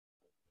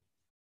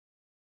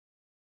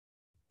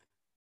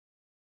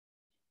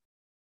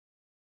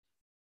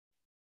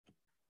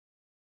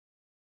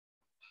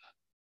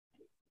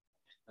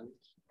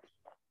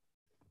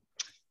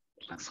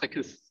Looks like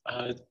it's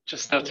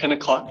just now 10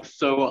 o'clock.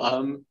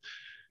 So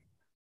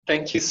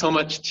thank you so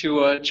much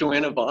to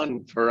Joanna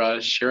Vaughn for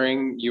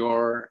sharing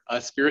your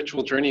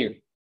spiritual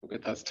journey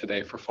with us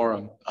today for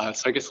Forum.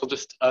 So I guess I'll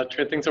just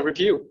turn things over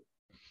to you.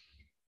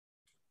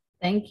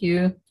 Thank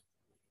you.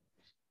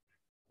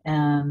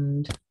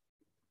 And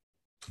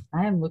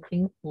I am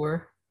looking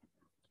for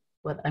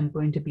what I'm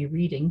going to be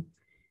reading.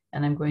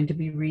 And I'm going to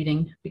be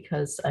reading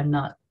because I'm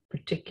not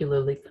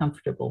particularly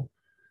comfortable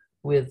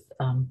with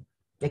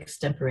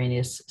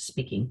extemporaneous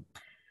speaking.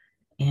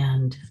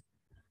 And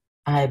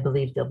I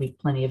believe there'll be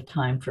plenty of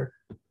time for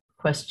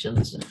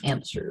questions and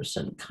answers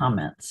and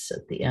comments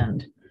at the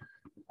end.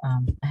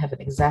 I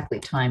haven't exactly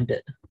timed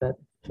it, but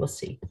we'll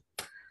see.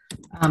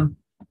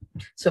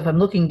 So if I'm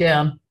looking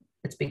down,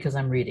 it's because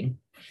I'm reading.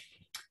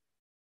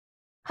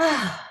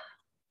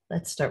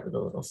 Let's start with a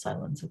little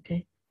silence,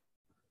 okay?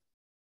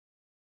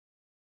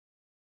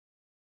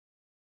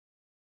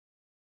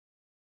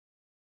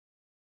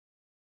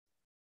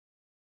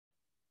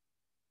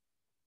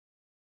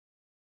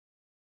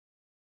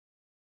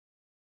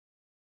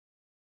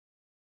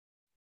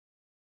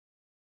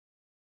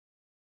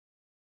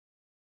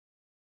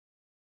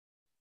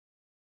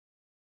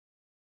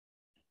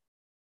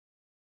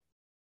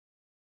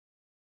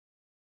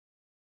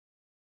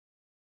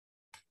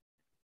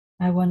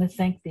 I want to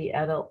thank the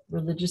Adult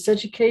Religious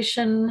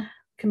Education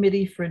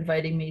Committee for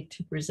inviting me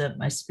to present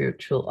my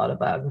spiritual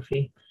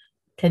autobiography.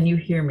 Can you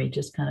hear me?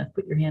 Just kind of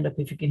put your hand up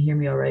if you can hear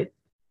me all right.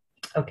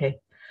 Okay.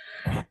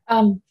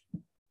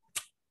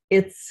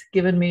 It's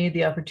given me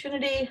the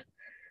opportunity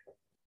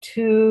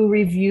to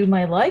review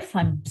my life.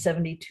 I'm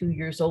 72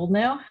 years old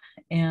now,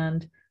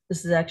 and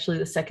this is actually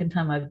the second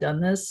time I've done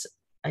this.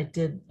 I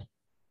did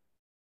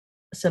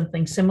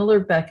something similar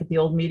back at the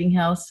old meeting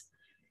house,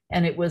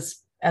 and it was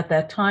at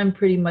that time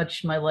pretty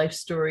much my life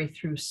story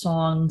through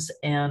songs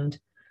and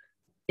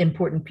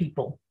important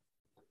people,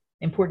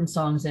 important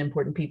songs and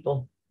important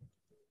people.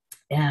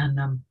 And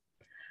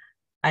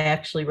I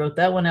actually wrote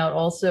that one out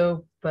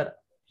also, but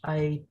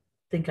I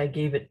think I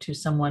gave it to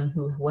someone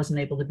who wasn't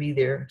able to be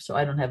there, so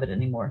I don't have it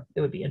anymore.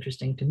 It would be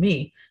interesting to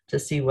me to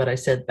see what I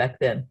said back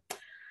then.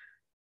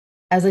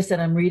 As I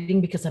said, I'm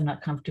reading because I'm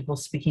not comfortable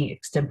speaking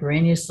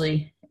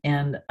extemporaneously,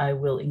 and I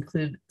will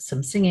include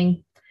some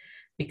singing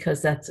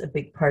because that's a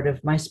big part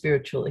of my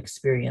spiritual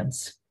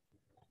experience,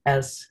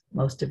 as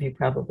most of you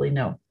probably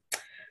know.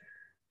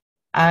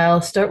 I'll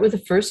start with the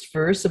first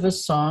verse of a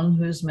song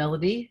whose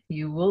melody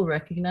you will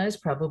recognize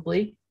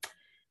probably,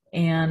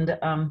 and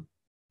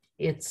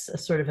it's a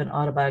sort of an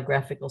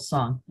autobiographical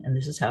song, and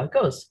this is how it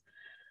goes.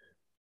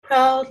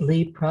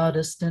 Proudly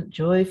Protestant,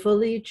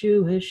 joyfully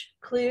Jewish,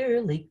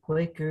 clearly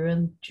Quaker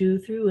and Jew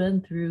through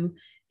and through.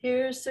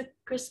 Here's the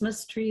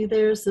Christmas tree,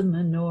 there's the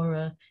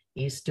menorah.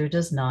 Easter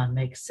does not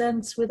make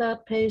sense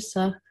without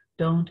Pesach.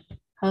 Don't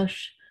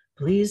hush,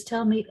 please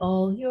tell me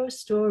all your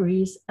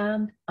stories,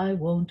 and I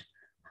won't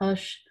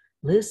hush.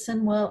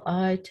 Listen while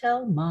I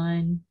tell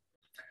mine.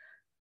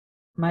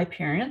 My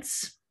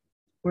parents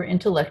were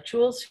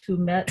intellectuals who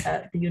met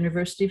at the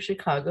University of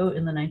Chicago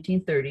in the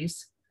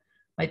 1930s.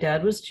 My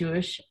dad was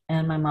Jewish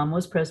and my mom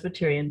was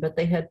Presbyterian, but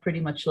they had pretty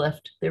much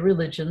left their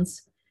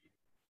religions.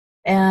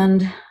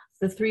 And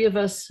the three of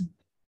us,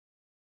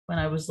 when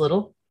I was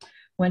little,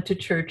 went to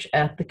church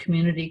at the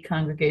Community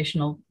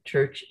Congregational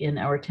Church in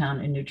our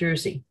town in New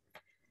Jersey.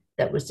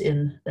 That was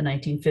in the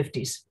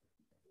 1950s,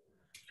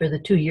 for the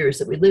 2 years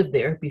that we lived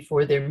there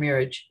before their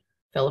marriage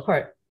fell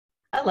apart.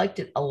 I liked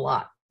it a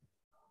lot.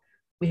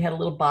 We had a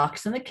little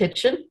box in the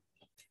kitchen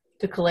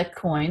to collect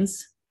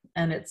coins,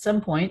 and at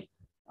some point,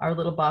 our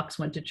little box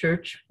went to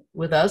church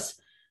with us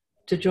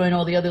to join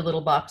all the other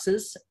little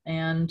boxes,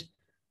 and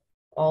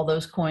all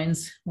those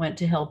coins went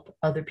to help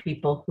other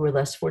people who were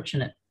less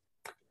fortunate.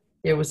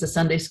 There was a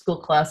Sunday school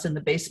class in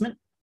the basement,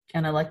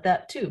 and I liked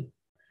that too.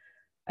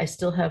 I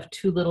still have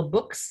 2 little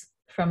books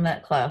from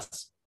that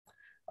class.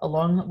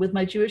 Along with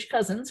my Jewish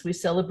cousins, we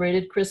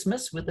celebrated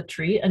Christmas with a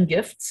tree and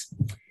gifts,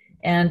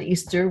 and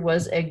Easter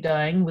was egg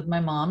dyeing with my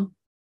mom,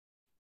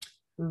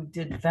 who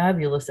did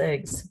fabulous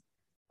eggs,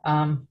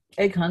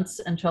 egg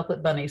hunts, and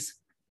chocolate bunnies.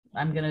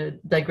 I'm going to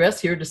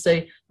digress here to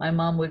say my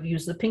mom would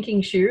use the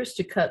pinking shears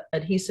to cut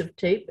adhesive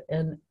tape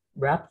and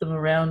wrap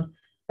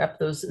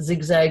those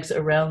zigzags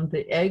around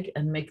the egg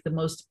and make the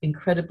most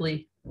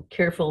incredibly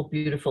careful,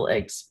 beautiful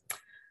eggs.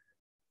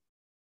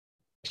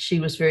 She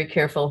was very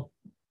careful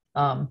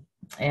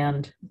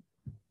and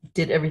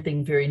did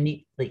everything very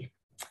neatly.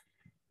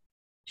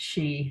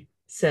 She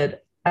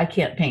said, I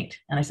can't paint.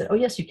 And I said, oh,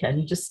 yes, you can.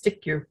 You just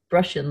stick your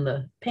brush in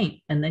the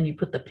paint and then you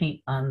put the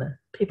paint on the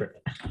paper.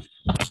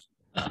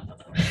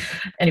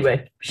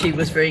 Anyway, she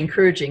was very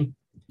encouraging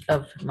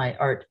of my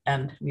art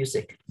and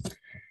music.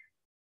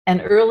 An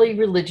early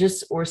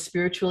religious or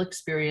spiritual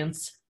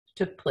experience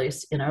took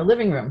place in our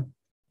living room,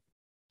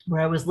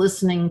 where I was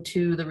listening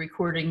to the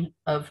recording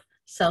of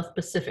South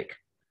Pacific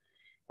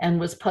and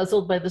was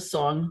puzzled by the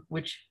song,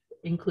 which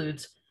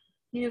includes,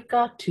 you've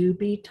got to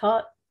be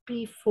taught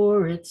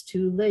before it's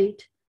too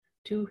late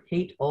to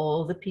hate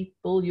all the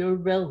people your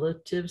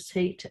relatives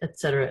hate,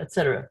 etc.,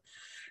 etc.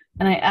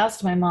 And I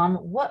asked my mom,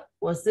 what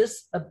was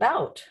this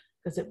about?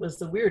 Because it was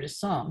the weirdest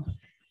song.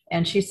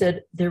 And she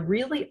said, there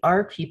really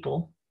are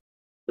people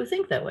who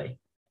think that way.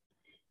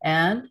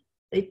 And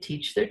they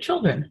teach their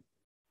children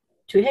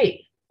to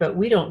hate. But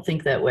we don't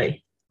think that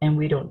way. And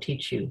we don't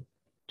teach you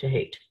to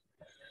hate.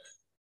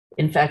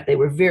 In fact, they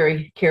were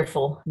very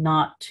careful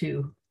not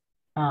to,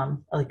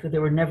 like,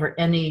 there were never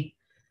any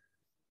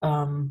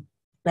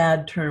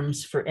bad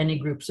terms for any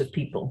groups of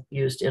people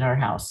used in our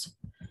house.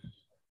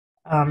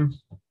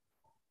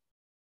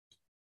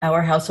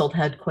 Our household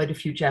had quite a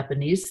few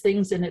Japanese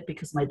things in it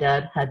because my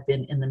dad had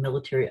been in the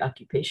military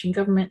occupation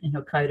government in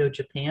Hokkaido,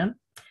 Japan.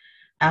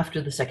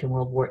 After the Second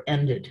World War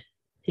ended,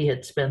 he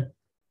had spent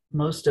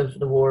most of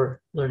the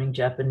war learning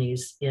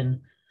Japanese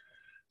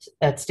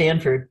at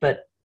Stanford,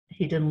 but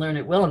he didn't learn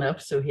it well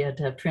enough, so he had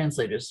to have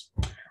translators.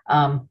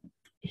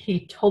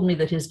 He told me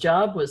that his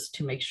job was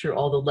to make sure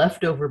all the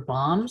leftover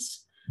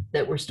bombs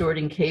that were stored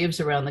in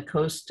caves around the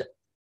coast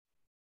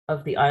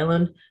of the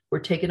island were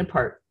taken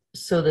apart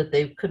so that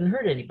they couldn't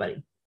hurt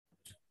anybody.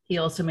 He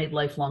also made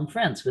lifelong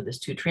friends with his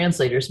two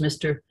translators,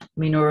 Mr.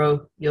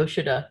 Minoru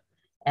Yoshida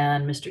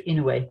and Mr.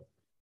 Inoue.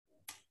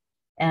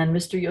 And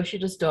Mr.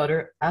 Yoshida's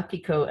daughter,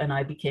 Akiko, and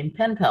I became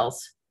pen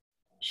pals.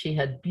 She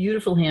had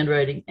beautiful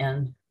handwriting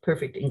and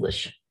perfect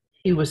English.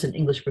 He was an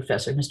English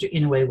professor. Mr.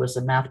 Inoue was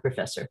a math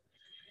professor.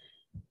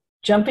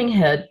 Jumping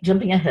ahead,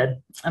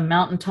 a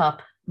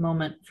mountaintop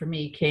moment for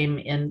me came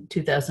in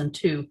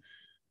 2002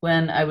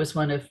 when I was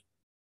one of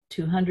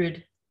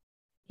 200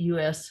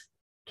 U.S.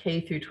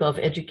 K through 12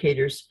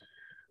 educators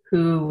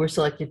who were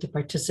selected to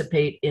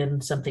participate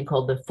in something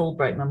called the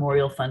Fulbright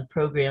Memorial Fund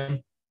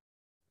program,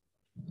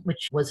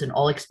 which was an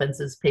all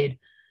expenses paid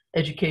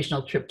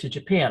educational trip to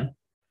Japan.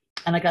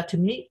 And I got to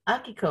meet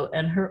Akiko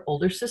and her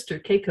older sister,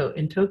 Keiko,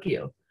 in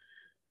Tokyo.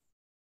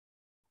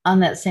 On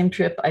that same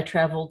trip, I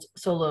traveled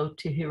solo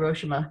to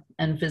Hiroshima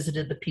and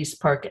visited the Peace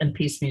Park and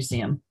Peace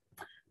Museum,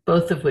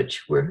 both of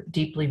which were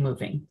deeply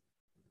moving,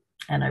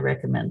 and I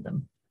recommend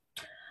them.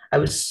 I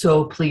was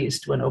so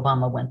pleased when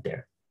Obama went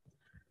there.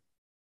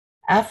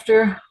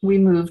 After we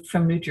moved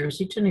from New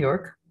Jersey to New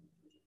York,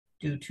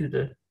 due to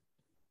the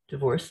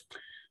divorce,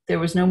 there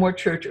was no more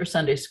church or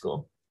Sunday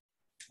school.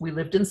 We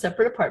lived in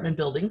separate apartment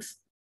buildings,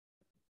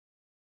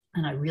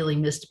 and I really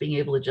missed being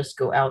able to just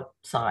go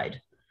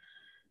outside.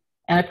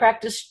 And I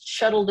practiced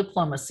shuttle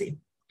diplomacy,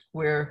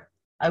 where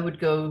I would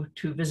go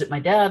to visit my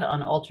dad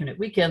on alternate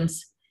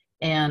weekends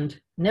and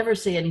never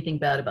say anything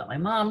bad about my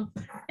mom,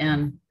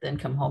 and then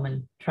come home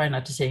and try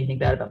not to say anything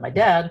bad about my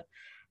dad.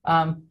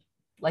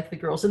 Like the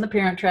girls in The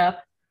Parent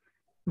Trap,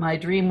 my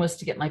dream was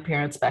to get my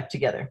parents back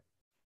together.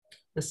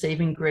 The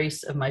saving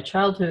grace of my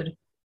childhood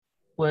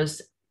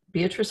was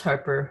Beatrice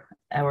Harper,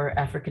 our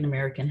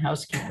African-American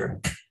housekeeper.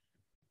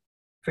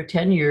 For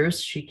 10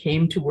 years, she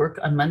came to work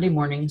on Monday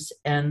mornings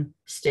and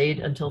stayed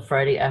until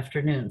Friday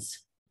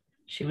afternoons.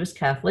 She was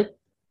Catholic,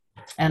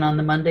 and on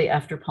the Monday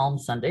after Palm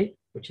Sunday,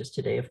 which is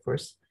today, of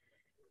course,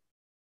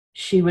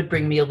 she would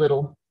bring me a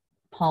little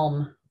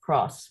palm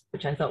cross,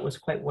 which I thought was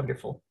quite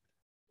wonderful.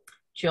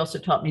 She also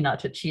taught me not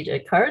to cheat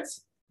at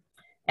cards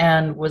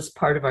and was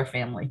part of our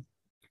family.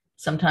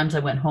 Sometimes I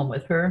went home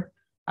with her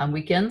on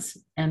weekends,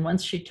 and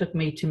once she took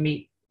me to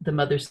meet the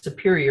Mother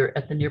Superior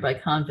at the nearby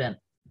convent,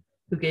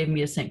 who gave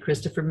me a St.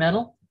 Christopher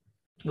medal,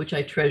 which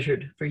I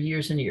treasured for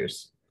years and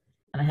years.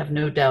 And I have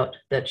no doubt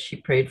that she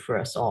prayed for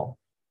us all.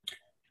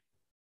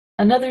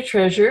 Another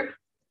treasure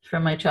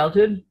from my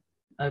childhood,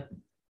 a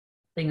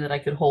thing that I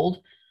could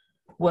hold,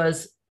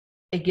 was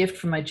a gift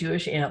from my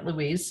Jewish Aunt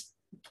Louise,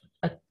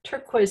 a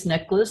turquoise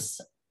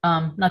necklace,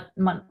 not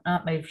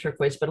made of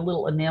turquoise, but a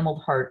little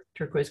enameled heart,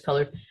 turquoise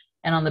colored.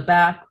 And on the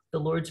back, the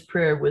Lord's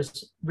Prayer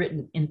was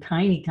written in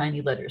tiny,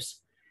 tiny letters,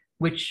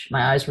 which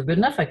my eyes were good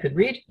enough I could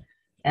read.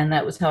 And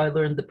that was how I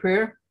learned the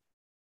prayer.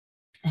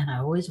 And I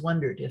always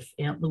wondered if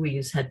Aunt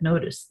Louise had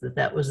noticed that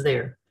that was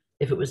there,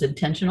 if it was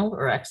intentional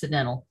or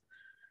accidental.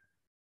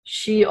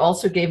 She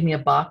also gave me a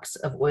box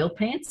of oil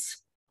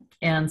paints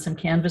and some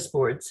canvas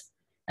boards.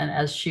 And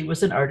as she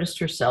was an artist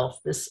herself,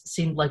 this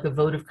seemed like a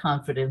vote of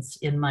confidence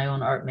in my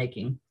own art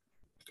making.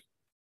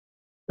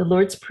 The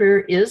Lord's Prayer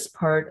is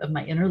part of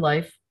my inner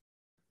life.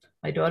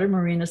 My daughter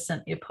Marina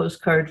sent me a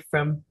postcard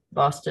from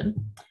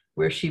Boston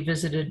where she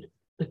visited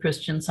the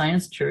Christian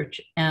Science Church,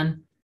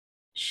 and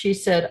she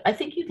said, I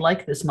think you'd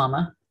like this,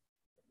 Mama,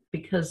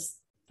 because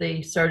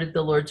they started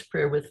the Lord's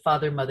Prayer with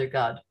Father, Mother,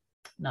 God,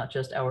 not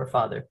just Our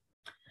Father.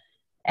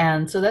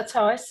 And so that's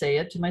how I say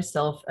it to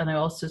myself. And I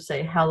also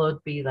say,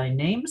 hallowed be thy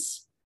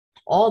names,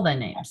 all thy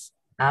names,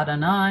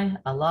 Adonai,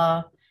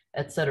 Allah,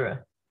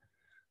 etc.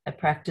 I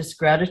practice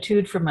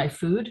gratitude for my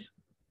food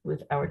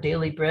with our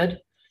daily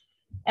bread.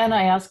 And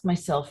I ask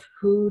myself,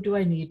 who do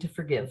I need to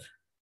forgive?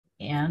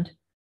 And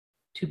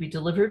to be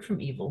delivered from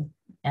evil,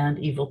 and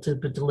evil to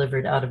be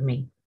delivered out of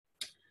me.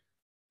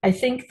 I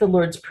think the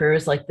Lord's Prayer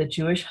is like the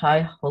Jewish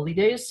high holy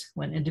days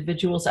when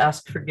individuals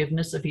ask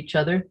forgiveness of each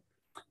other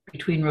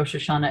between Rosh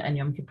Hashanah and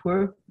Yom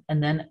Kippur,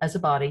 and then as a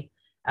body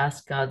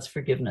ask God's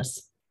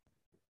forgiveness.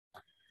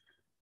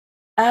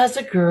 As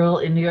a girl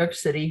in New York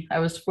City, I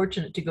was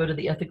fortunate to go to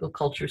the ethical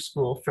culture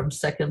school from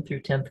second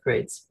through 10th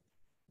grades.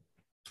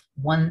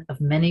 One of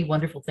many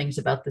wonderful things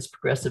about this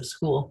progressive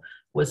school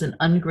was an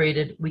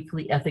ungraded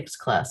weekly ethics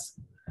class.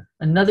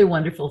 Another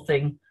wonderful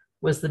thing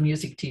was the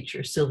music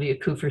teacher, Sylvia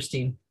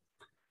Kuferstein.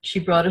 She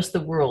brought us the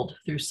world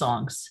through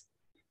songs.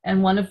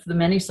 And one of the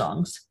many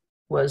songs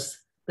was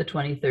the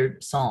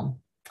 23rd Psalm.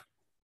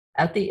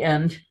 At the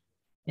end,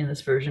 in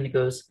this version, it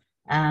goes,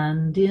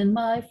 "And in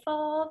my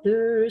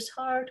Father's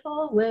heart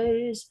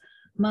always,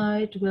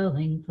 my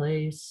dwelling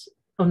place."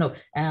 Oh no,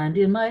 and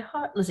in my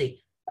heart, let's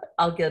see,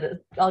 I'll get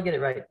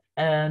it right.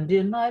 "And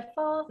in my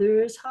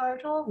Father's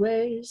heart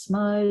always,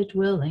 my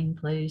dwelling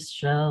place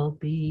shall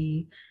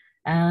be.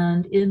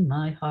 And in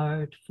my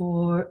heart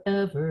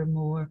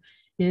forevermore,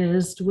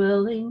 his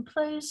dwelling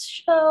place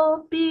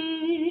shall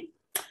be."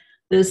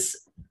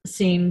 This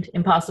seemed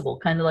impossible,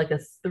 kind of like a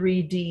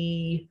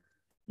 3D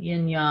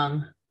yin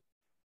yang.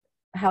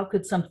 How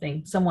could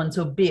someone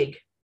so big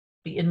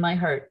be in my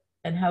heart?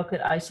 And how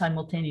could I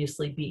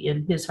simultaneously be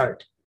in his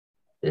heart?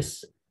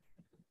 This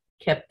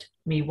kept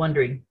me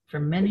wondering for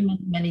many,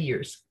 many, many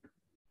years.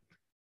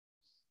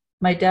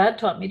 My dad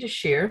taught me to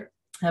share.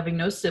 Having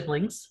no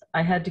siblings,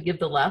 I had to give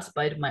the last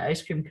bite of my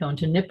ice cream cone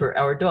to Nipper,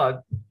 our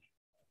dog.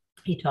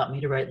 He taught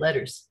me to write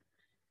letters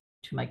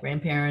to my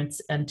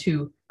grandparents and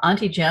to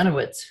Auntie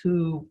Janowitz,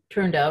 who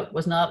turned out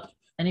was not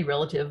any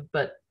relative,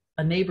 but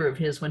a neighbor of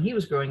his when he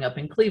was growing up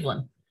in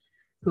Cleveland,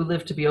 who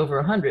lived to be over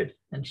 100.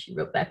 And she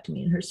wrote back to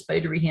me in her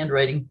spidery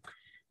handwriting.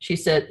 He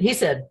said,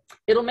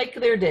 "It'll make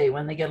their day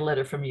when they get a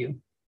letter from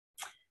you."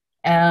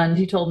 And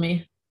he told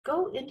me,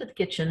 "Go into the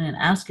kitchen and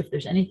ask if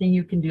there's anything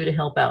you can do to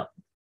help out."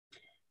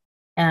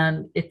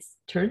 And it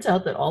turns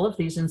out that all of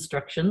these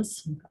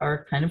instructions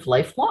are kind of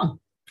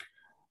lifelong.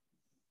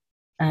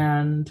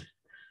 And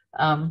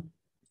I'm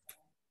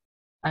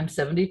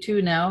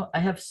 72 now. I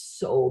have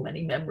so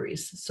many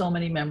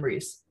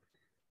memories.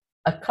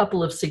 A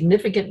couple of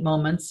significant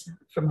moments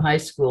from high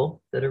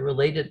school that are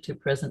related to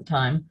present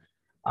time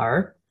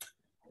are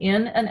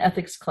in an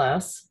ethics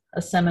class,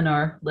 a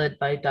seminar led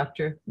by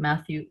Dr.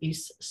 Matthew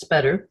East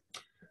Spetter,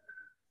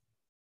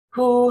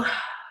 who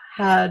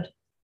had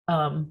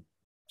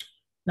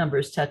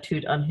numbers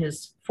tattooed on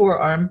his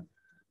forearm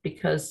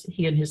because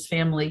he and his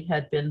family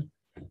had been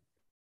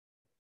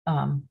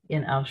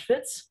in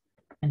Auschwitz,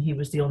 and he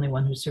was the only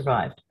one who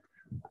survived.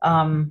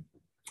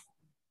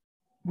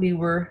 We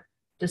were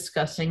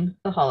discussing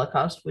the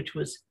Holocaust, which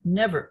was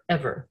never,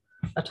 ever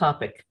a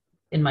topic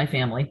in my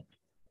family.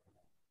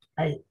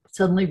 I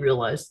suddenly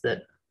realized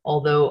that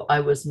although I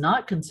was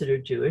not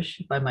considered Jewish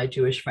by my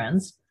Jewish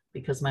friends,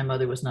 because my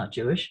mother was not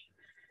Jewish,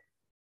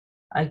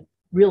 I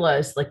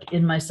realized, like,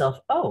 in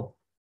myself, oh,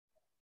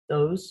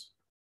 those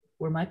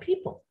were my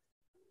people.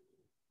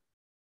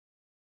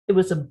 It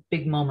was a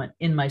big moment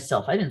in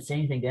myself. I didn't say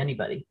anything to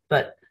anybody,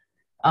 but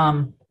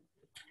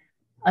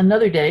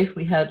another day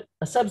we had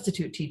a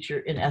substitute teacher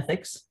in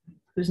ethics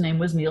whose name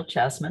was Neil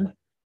Chasman,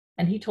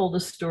 and he told a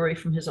story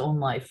from his own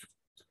life.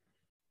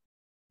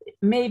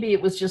 Maybe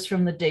it was just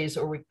from the days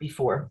or week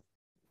before.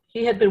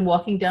 He had been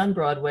walking down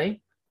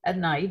Broadway at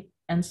night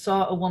and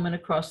saw a woman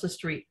across the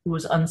street who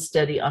was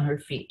unsteady on her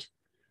feet.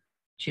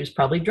 She was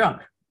probably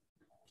drunk.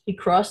 He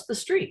crossed the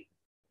street,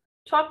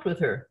 talked with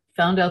her,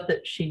 found out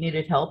that she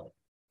needed help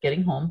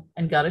getting home,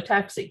 and got a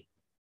taxi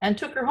and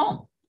took her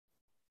home,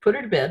 put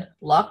her to bed,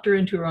 locked her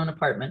into her own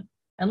apartment,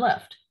 and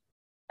left.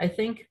 I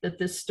think that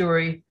this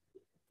story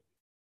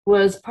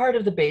was part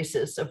of the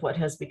basis of what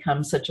has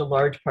become such a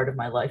large part of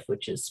my life,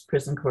 which is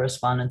prison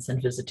correspondence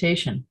and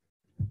visitation.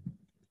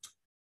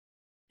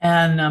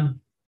 And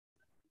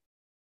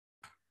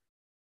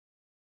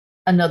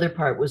another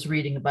part was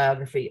reading a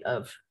biography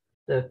of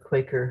the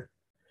Quaker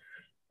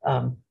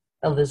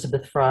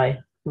Elizabeth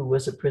Fry, who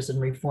was a prison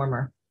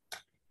reformer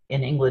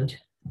in England.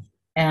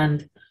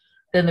 And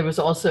then there was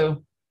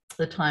also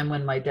the time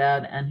when my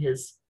dad and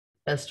his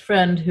best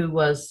friend, who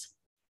was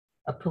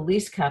a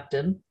police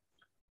captain,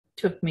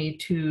 took me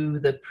to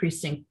the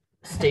precinct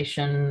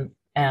station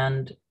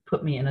and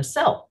put me in a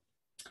cell.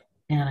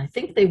 And I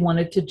think they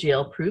wanted to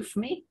jail-proof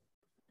me,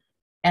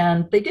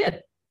 and they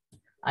did.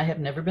 I have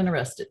never been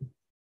arrested.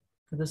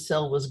 The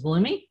cell was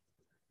gloomy,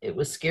 it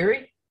was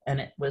scary, and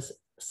it was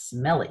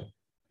smelly.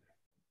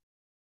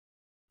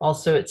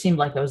 Also, it seemed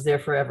like I was there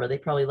forever. They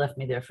probably left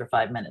me there for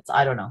 5 minutes.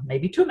 I don't know,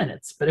 maybe 2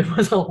 minutes, but it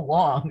was a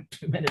long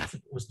 2 minutes.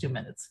 It was 2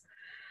 minutes.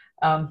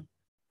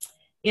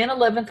 In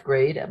 11th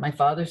grade, at my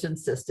father's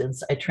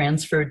insistence, I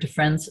transferred to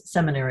Friends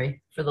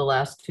Seminary for the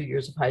last 2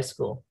 years of high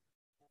school.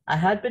 I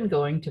had been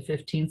going to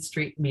 15th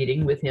Street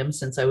meeting with him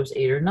since I was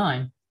 8 or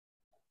 9.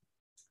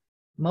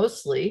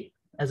 Mostly,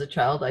 as a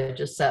child, I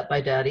just sat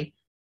by Daddy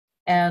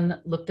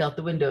and looked out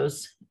the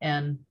windows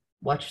and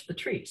watched the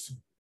trees.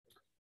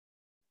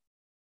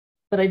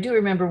 But I do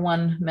remember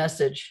one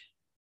message.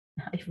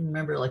 I even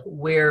remember like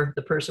where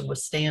the person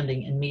was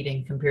standing in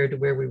meeting compared to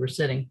where we were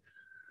sitting.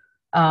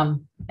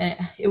 And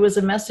it was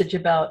a message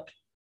about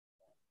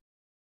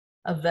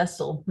a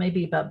vessel,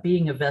 maybe about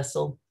being a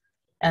vessel,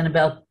 and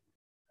about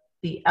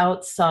the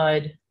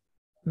outside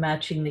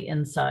matching the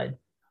inside.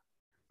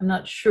 I'm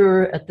not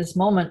sure at this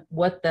moment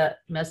what that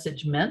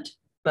message meant,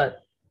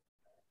 but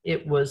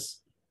it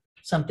was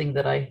something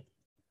that I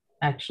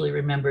actually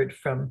remembered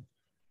from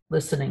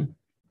listening.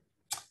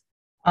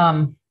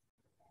 I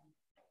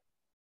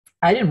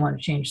didn't want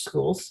to change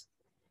schools.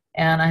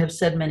 And I have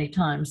said many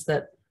times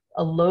that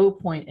a low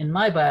point in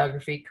my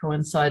biography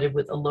coincided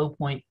with a low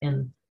point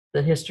in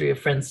the history of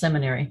Friends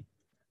Seminary.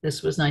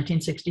 This was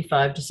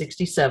 1965 to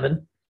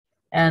 67,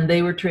 and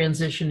they were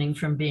transitioning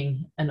from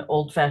being an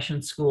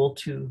old-fashioned school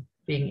to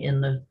being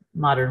in the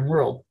modern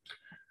world,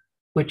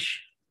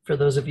 which, for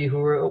those of you who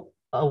were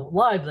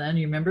alive then,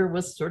 you remember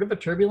was sort of a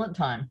turbulent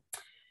time.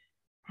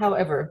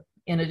 However,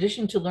 in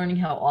addition to learning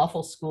how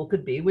awful school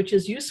could be, which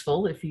is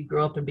useful if you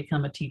grow up and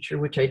become a teacher,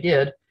 which I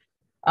did,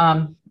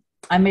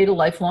 I made a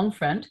lifelong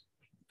friend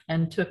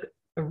and took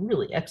a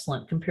really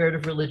excellent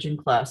comparative religion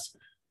class,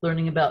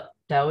 learning about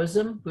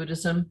Taoism,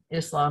 Buddhism,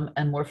 Islam,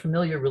 and more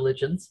familiar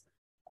religions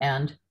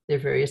and their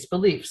various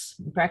beliefs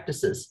and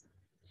practices.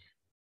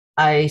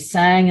 I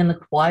sang in the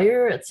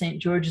choir at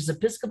St. George's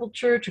Episcopal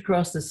Church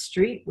across the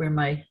street, where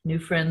my new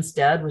friend's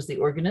dad was the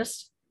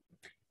organist,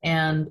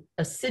 and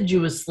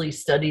assiduously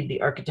studied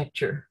the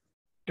architecture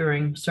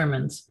during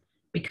sermons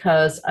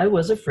because I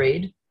was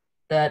afraid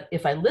that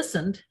if I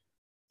listened,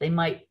 they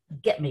might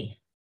get me,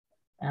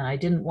 and I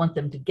didn't want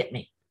them to get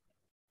me.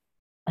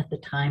 At the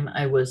time,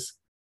 I was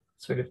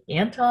sort of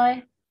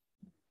anti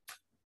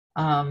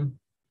and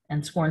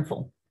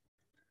scornful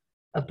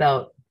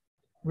about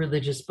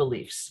religious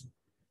beliefs.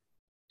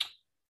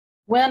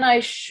 When I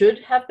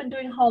should have been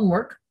doing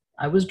homework,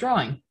 I was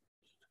drawing.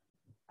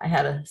 I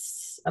had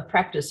a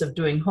practice of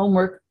doing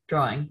homework,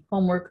 drawing,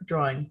 homework,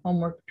 drawing,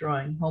 homework,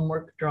 drawing,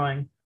 homework,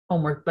 drawing,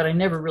 homework, but I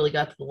never really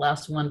got to the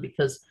last one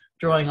because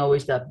drawing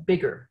always got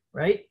bigger,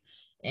 right?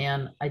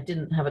 And I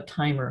didn't have a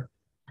timer.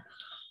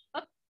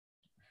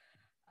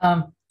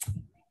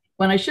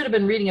 When I should have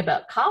been reading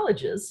about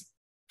colleges,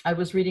 I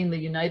was reading the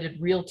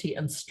United Realty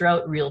and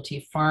Strout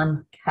Realty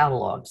farm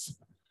catalogs.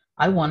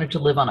 I wanted to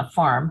live on a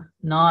farm,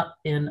 not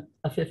in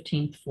a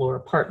 15th floor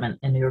apartment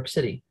in New York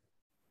City.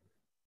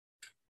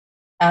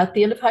 At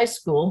the end of high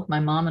school, my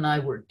mom and I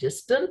were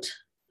distant.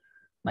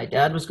 My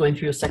dad was going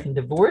through a second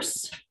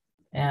divorce,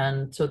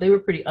 and so they were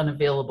pretty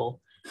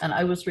unavailable. And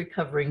I was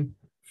recovering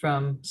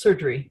from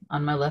surgery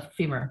on my left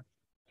femur.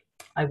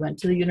 I went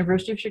to the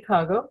University of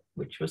Chicago,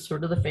 which was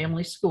sort of the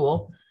family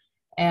school,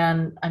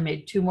 and I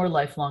made 2 more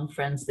lifelong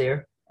friends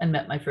there and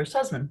met my first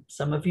husband.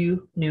 Some of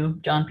you knew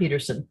John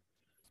Peterson.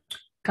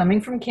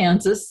 Coming from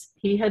Kansas,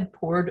 he had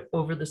pored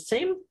over the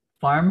same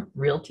farm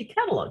realty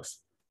catalogs,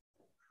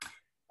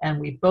 and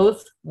we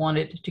both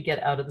wanted to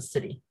get out of the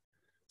city.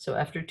 So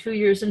after 2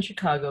 years in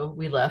Chicago,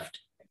 we left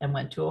and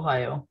went to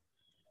Ohio,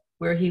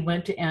 where he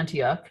went to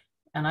Antioch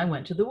and I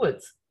went to the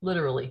woods,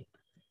 literally.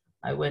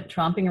 I went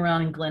tromping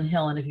around in Glen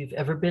Helen. If you've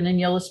ever been in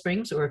Yellow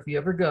Springs or if you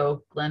ever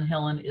go, Glen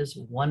Helen is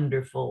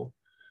wonderful,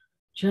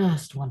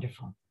 just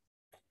wonderful.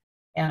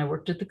 And I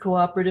worked at the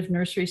cooperative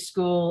nursery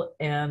school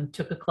and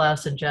took a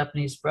class in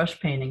Japanese brush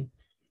painting.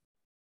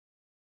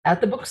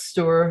 At the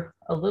bookstore,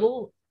 a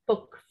little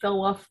book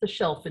fell off the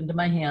shelf into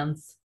my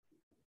hands,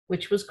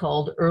 which was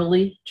called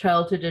Early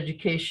Childhood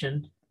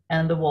Education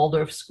and the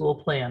Waldorf School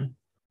Plan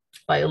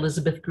by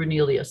Elizabeth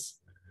Grunelius.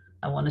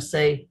 I want to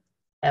say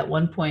at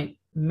one point,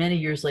 many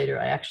years later,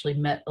 I actually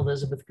met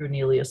Elizabeth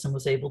Grunelius and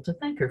was able to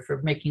thank her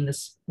for making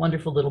this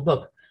wonderful little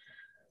book.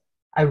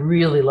 I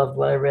really loved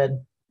what I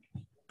read.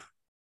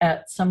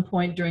 At some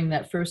point during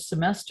that first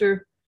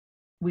semester,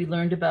 we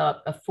learned about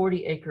a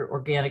 40-acre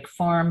organic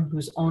farm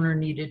whose owner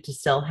needed to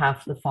sell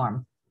half the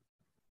farm.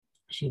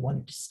 She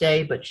wanted to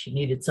stay, but she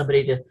needed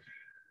somebody to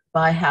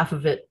buy half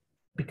of it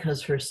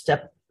because her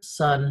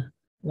stepson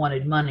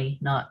wanted money,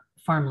 not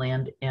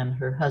farmland, and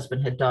her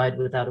husband had died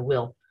without a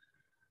will.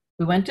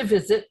 We went to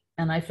visit,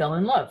 and I fell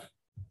in love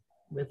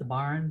with the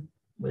barn,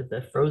 with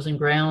the frozen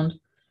ground,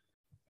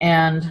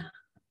 and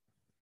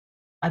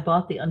I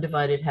bought the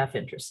undivided half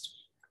interest.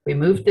 We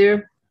moved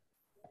there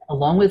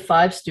along with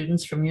 5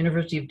 students from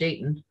University of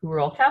Dayton who were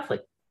all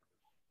Catholic.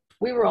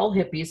 We were all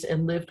hippies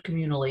and lived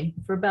communally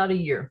for about a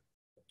year.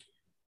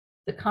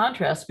 The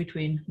contrast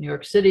between New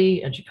York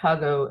City and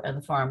Chicago and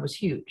the farm was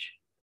huge.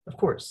 Of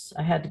course,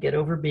 I had to get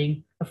over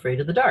being afraid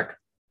of the dark.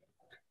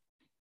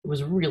 It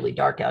was really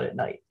dark out at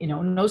night, no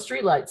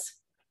streetlights.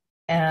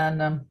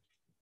 And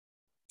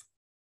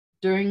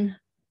during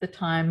the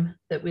time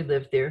that we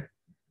lived there,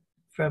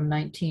 from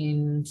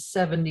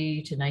 1970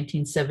 to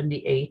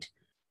 1978,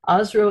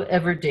 Osro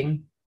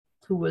Everding,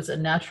 who was a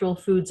natural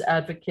foods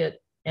advocate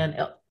and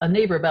a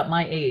neighbor about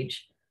my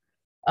age,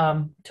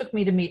 took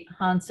me to meet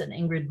Hans and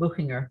Ingrid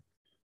Buchinger,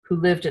 who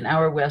lived an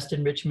hour west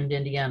in Richmond,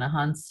 Indiana.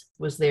 Hans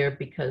was there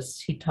because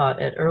he taught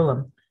at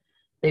Earlham.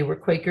 They were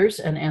Quakers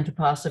and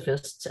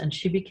anthroposophists, and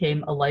she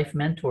became a life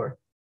mentor.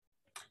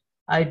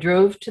 I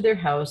drove to their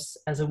house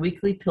as a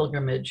weekly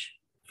pilgrimage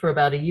for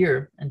about a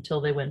year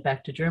until they went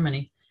back to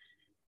Germany.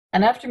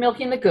 And after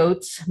milking the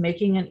goats,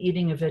 making and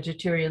eating a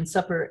vegetarian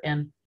supper,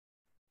 and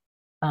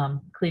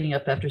cleaning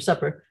up after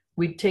supper,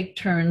 we'd take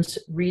turns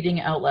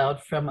reading out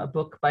loud from a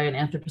book by an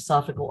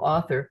anthroposophical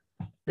author,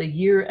 The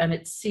Year and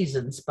Its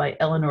Seasons by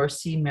Eleanor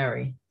C.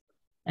 Mary.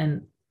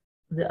 And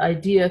the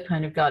idea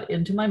kind of got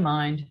into my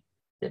mind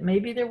that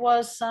maybe there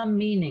was some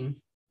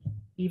meaning,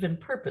 even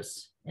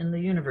purpose, in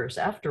the universe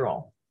after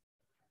all.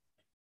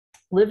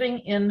 Living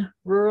in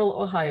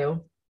rural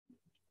Ohio,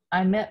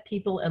 I met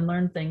people and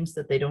learned things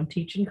that they don't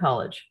teach in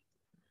college.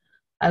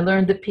 I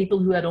learned that people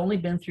who had only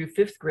been through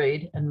 5th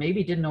grade and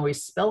maybe didn't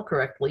always spell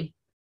correctly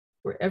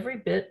were every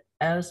bit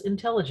as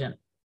intelligent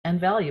and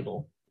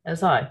valuable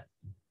as I.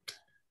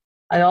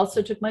 I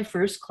also took my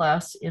first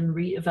class in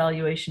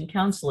reevaluation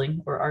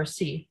counseling, or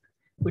RC,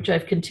 which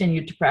I've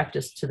continued to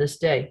practice to this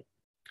day.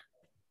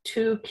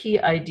 2 key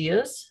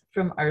ideas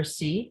from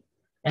RC,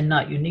 and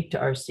not unique to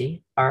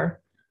RC,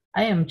 are: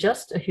 I am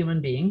just a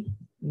human being,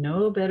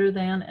 no better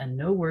than and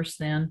no worse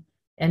than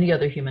any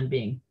other human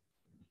being,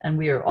 and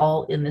we are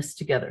all in this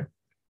together.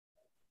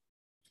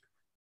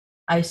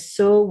 I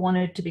so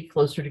wanted to be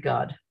closer to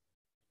God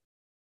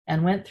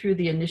and went through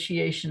the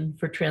initiation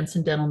for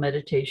transcendental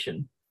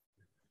meditation.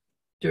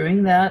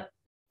 During that,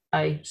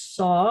 I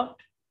saw,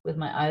 with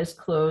my eyes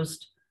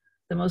closed,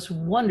 the most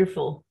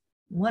wonderful,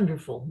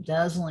 wonderful,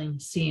 dazzling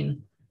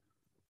scene.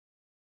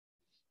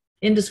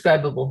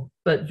 Indescribable,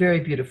 but very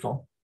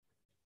beautiful.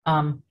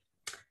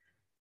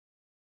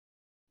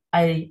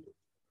 I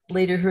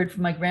later heard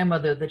from my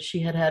grandmother that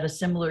she had had a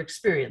similar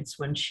experience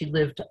when she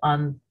lived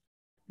on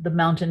the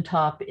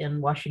mountaintop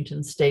in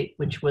Washington State,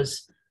 which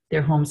was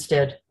their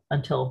homestead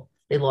until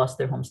they lost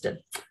their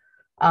homestead.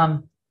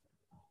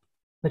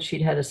 But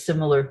she'd had a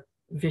similar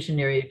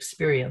visionary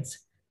experience.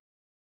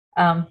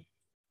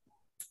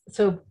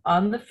 So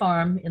on the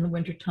farm in the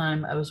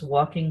wintertime, I was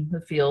walking the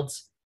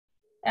fields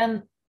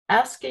and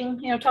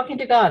asking, talking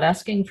to God,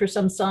 asking for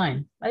some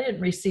sign. I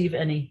didn't receive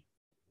any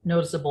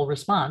noticeable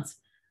response,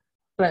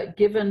 but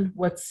given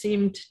what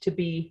seemed to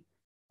be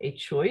a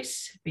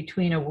choice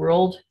between a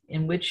world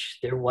in which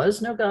there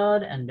was no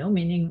God and no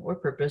meaning or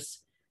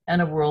purpose, and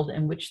a world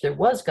in which there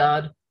was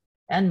God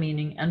and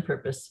meaning and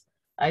purpose,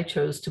 I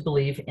chose to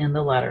believe in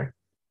the latter,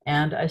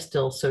 and I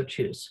still so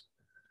choose.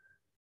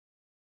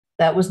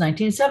 That was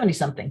 1970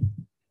 something.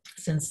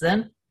 Since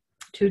then,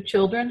 2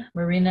 children,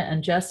 Marina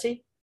and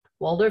Jesse,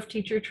 Waldorf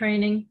teacher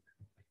training,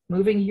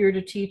 moving here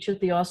to teach at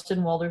the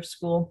Austin Waldorf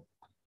School,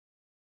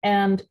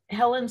 and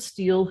Helen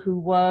Steele, who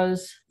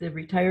was the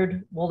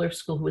retired Waldorf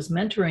school who was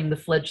mentoring the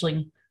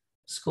fledgling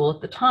school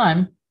at the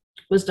time,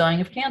 was dying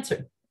of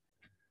cancer.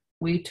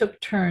 We took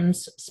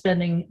turns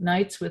spending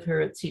nights with her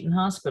at Seton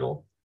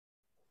Hospital.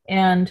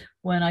 And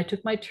when I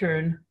took my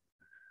turn,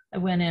 I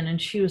went in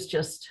and she was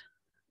just,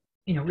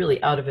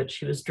 really out of it.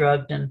 She was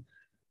drugged and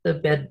the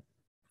bed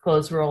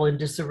clothes were all in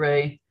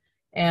disarray.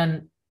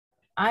 And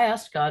I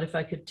asked God if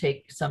I could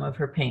take some of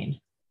her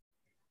pain.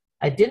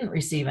 I didn't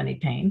receive any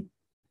pain,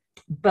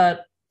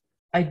 but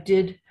I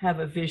did have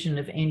a vision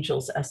of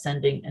angels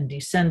ascending and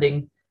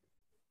descending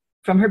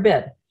from her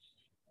bed.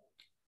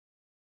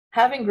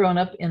 Having grown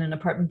up in an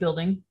apartment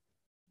building,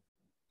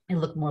 it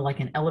looked more like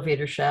an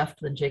elevator shaft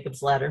than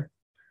Jacob's ladder,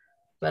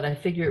 but I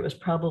figure it was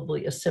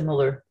probably a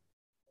similar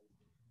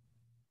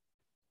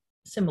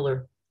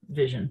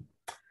vision.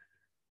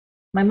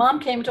 My mom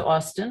came to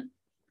Austin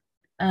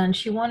and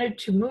she wanted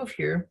to move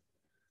here,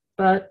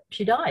 but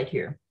she died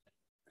here.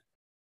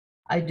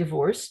 I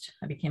divorced,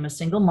 I became a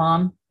single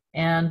mom,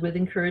 and with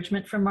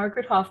encouragement from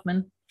Margaret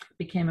Hoffman,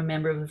 became a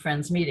member of the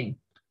Friends meeting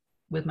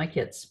with my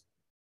kids.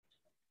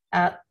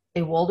 At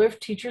a Waldorf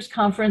Teachers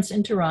Conference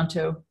in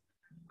Toronto,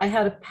 I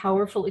had a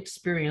powerful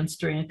experience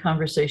during a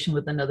conversation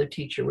with another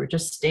teacher. We're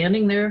just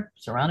standing there,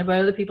 surrounded by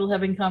other people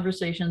having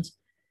conversations,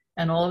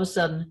 and all of a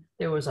sudden,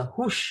 there was a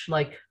whoosh,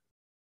 like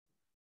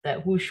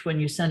that whoosh when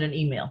you send an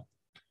email.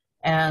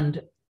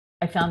 And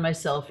I found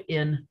myself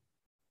in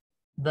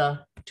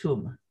the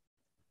tomb,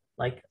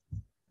 like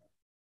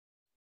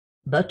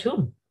the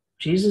tomb,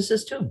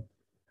 Jesus's tomb.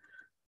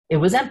 It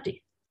was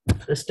empty.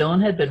 The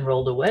stone had been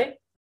rolled away.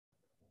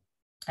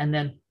 And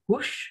then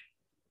whoosh,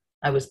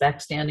 I was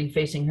back standing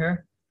facing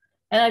her.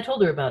 And I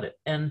told her about it.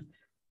 And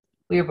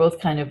we were both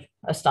kind of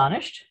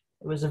astonished.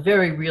 It was a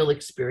very real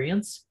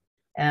experience.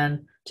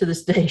 And to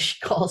this day, she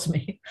calls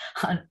me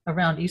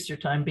around Easter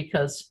time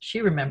because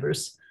she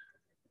remembers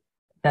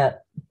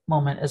that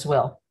moment as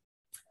well.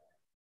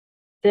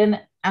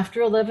 Then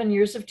after 11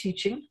 years of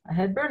teaching, I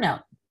had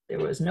burnout. There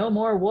was no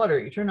more water.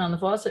 You turn on the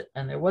faucet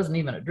and there wasn't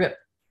even a drip.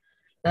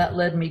 That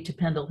led me to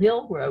Pendle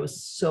Hill, where I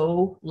was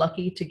so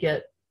lucky to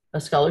get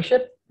a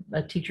scholarship,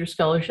 a teacher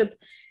scholarship.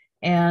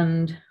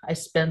 And I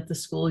spent the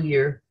school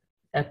year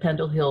at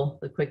Pendle Hill,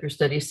 the Quaker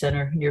Studies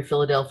Center near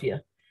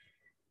Philadelphia.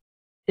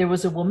 There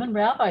was a woman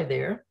rabbi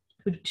there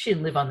who, she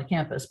didn't live on the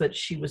campus, but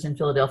she was in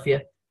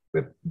Philadelphia.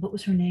 What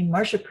was her name?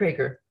 Marcia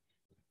Prager.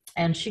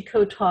 And she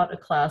co-taught a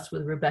class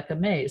with Rebecca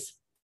Mays.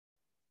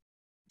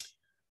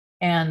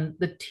 And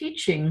the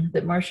teaching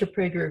that Marcia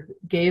Prager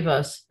gave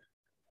us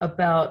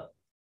about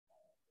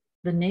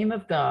the name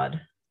of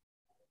God,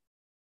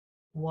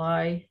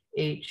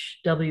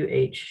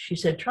 YHWH, she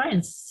said, try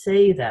and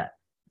say that.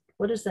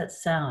 What does that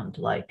sound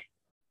like?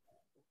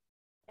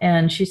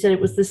 And she said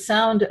it was the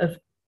sound of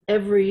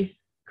every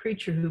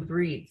creature who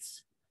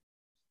breathes,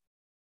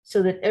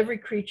 so that every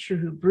creature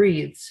who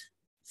breathes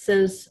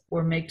says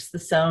or makes the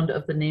sound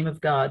of the name of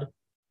God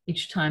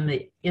each time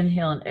they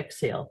inhale and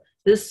exhale.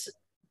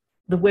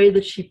 The way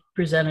that she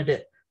presented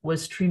it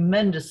was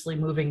tremendously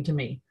moving to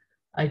me.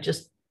 I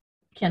just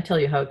can't tell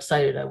you how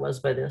excited I was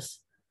by this.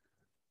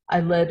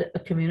 I led a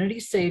community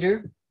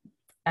Seder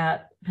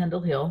at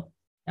Pendle Hill,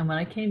 and when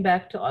I came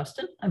back to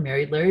Austin, I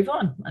married Larry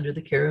Vaughn under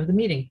the care of the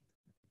meeting.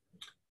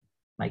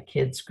 My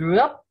kids grew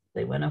up,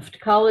 they went off to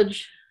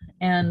college,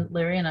 and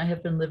Larry and I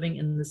have been living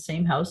in the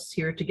same house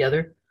here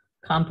together,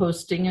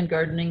 composting and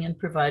gardening and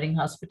providing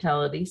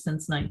hospitality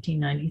since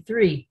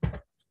 1993.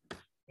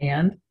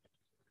 And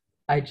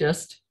I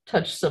just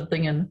touched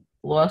something and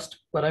lost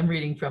what I'm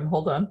reading from.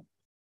 Hold on.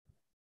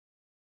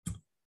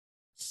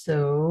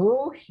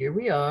 So here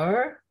we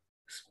are,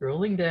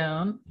 scrolling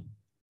down.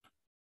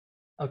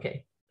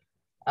 Okay.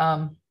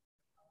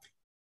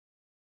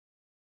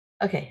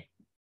 Okay.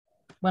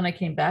 When I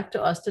came back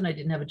to Austin, I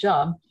didn't have a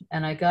job,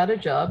 and I got a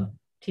job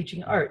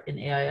teaching art in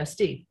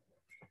AISD,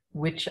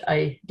 which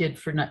I did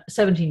for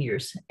 17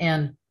 years.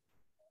 And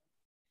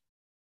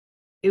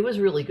it was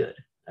really good.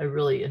 I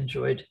really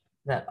enjoyed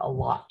that a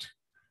lot.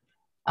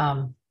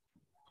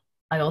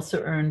 I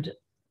also earned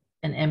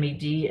an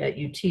MED at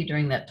UT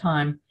during that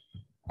time,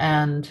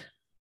 and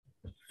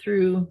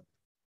through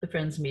the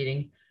Friends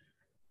meeting,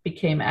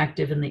 became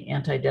active in the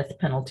anti-death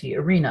penalty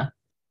arena.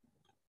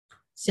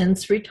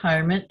 Since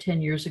retirement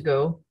 10 years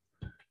ago,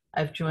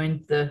 I've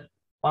joined the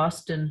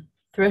Austin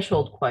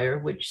Threshold Choir,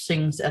 which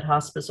sings at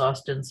Hospice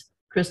Austin's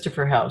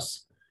Christopher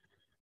House.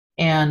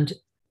 And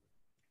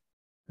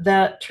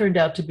that turned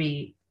out to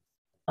be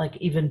like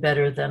even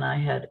better than I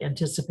had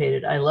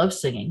anticipated. I love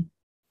singing.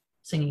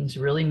 Singing is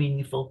really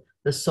meaningful.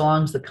 The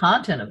songs, the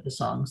content of the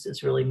songs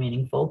is really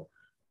meaningful.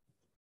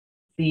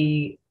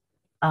 The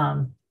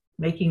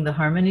making the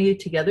harmony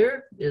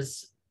together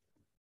is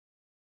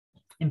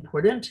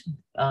important,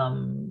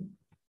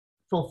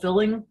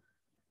 fulfilling,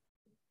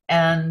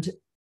 and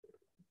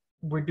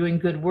we're doing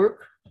good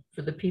work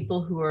for the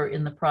people who are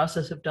in the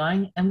process of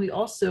dying. And we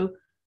also,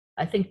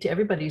 I think to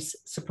everybody's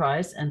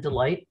surprise and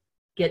delight,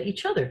 get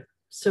each other.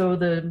 So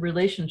the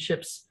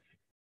relationships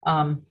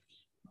are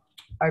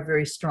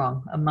very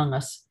strong among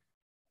us,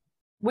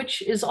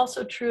 which is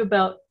also true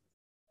about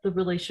the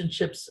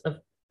relationships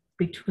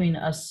between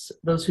us,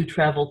 those who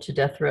travel to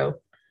death row.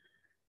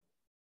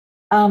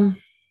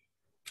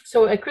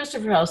 So at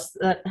Christopher House,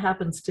 that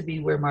happens to be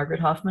where Margaret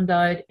Hoffman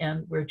died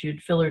and where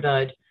Jude Filler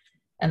died.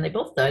 And they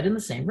both died in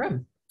the same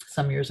room,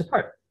 some years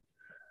apart.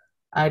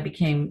 I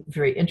became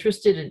very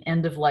interested in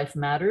end-of-life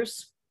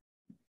matters,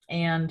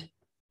 and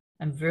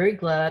I'm very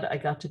glad I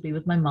got to be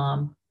with my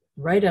mom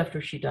right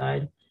after she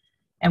died,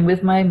 and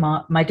with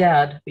my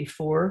dad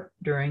before,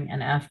 during,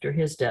 and after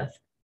his death.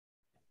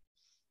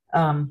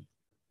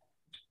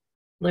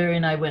 Larry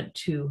and I went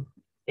to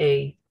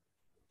a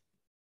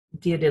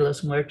Dia de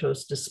los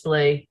Muertos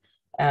display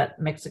at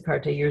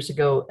Mexicarte years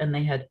ago, and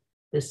they had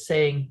this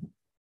saying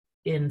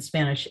in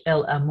Spanish,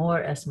 el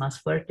amor es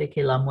más fuerte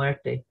que la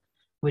muerte,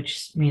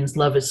 which means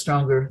love is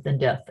stronger than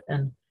death.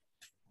 And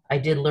I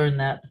did learn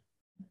that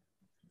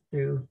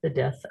through the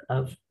death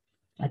of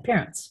my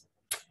parents.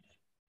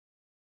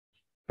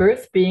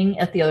 Birth being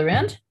at the other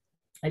end,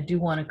 I do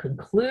want to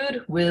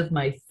conclude with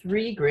my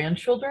 3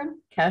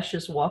 grandchildren,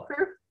 Cassius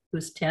Walker,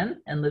 who's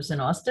 10 and lives in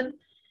Austin,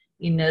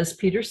 Inez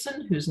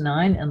Peterson, who's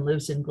 9 and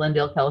lives in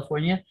Glendale,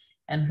 California,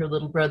 and her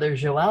little brother,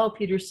 Joao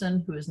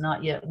Peterson, who is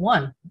not yet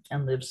 1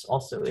 and lives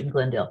also in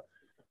Glendale.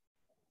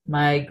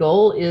 My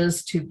goal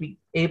is to be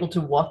able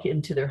to walk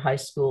into their high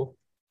school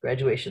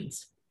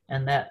graduations,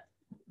 and that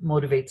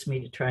motivates me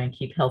to try and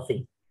keep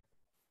healthy.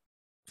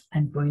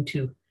 I'm going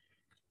to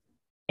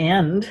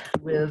end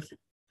with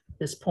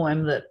this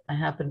poem that I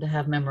happen to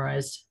have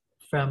memorized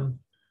from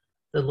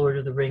The Lord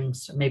of the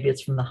Rings, or maybe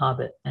it's from The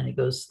Hobbit, and it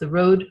goes, "The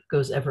road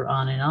goes ever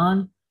on and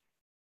on,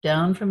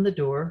 down from the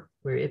door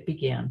where it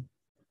began.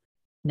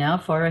 Now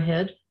far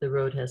ahead, the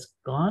road has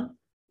gone,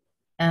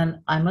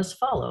 and I must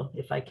follow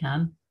if I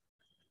can,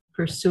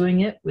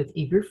 pursuing it with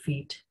eager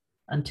feet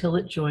until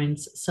it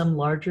joins some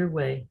larger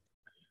way,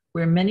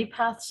 where many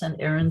paths and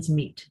errands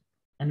meet,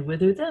 and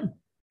whither then?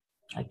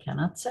 I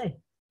cannot say,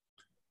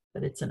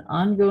 but it's an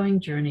ongoing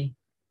journey."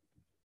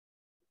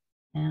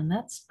 And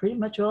that's pretty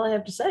much all I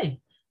have to say.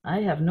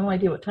 I have no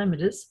idea what time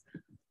it is.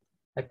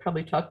 I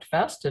probably talked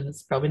fast, and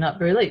it's probably not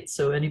very late.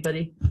 So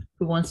anybody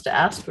who wants to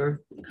ask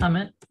or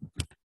comment,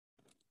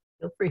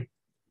 feel free.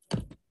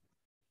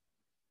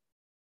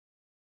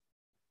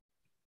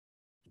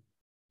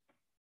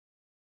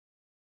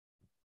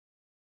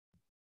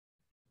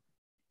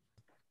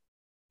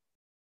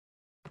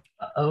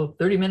 Uh-oh,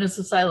 30 minutes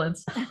of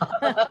silence.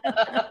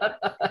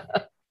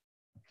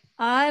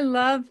 I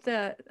loved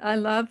it. I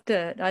loved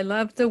it. I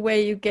loved the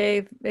way you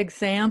gave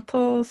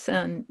examples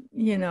and,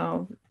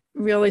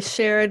 really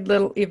shared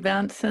little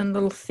events and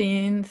little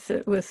scenes.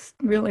 It was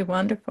really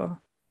wonderful.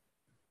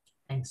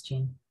 Thanks,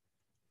 Jean.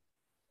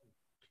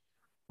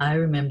 I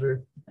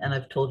remember, and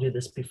I've told you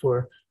this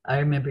before, I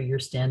remember you're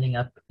standing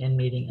up in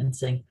meeting and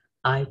saying,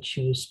 I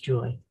choose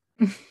joy.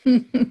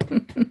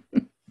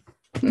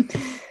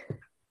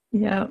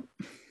 Yeah.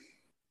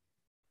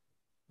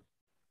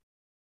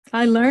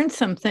 I learned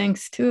some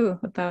things too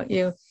about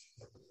you.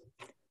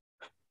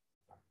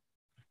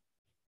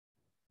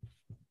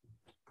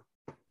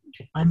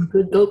 I'm a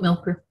good goat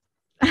milker.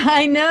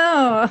 I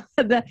know.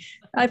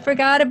 I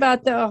forgot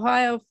about the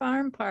Ohio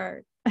farm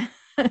part.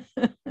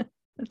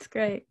 That's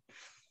great.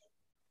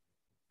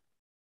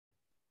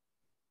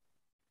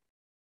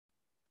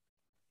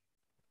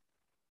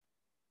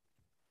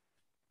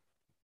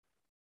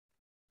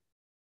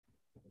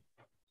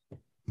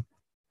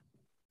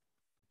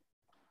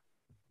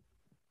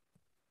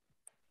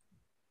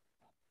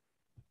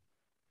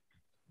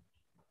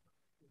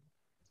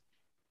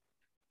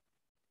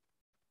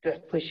 Do I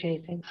push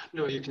anything?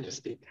 No, you can just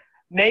speak.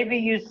 Maybe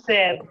you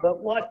said, but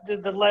what do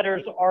the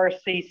letters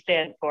RC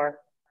stand for?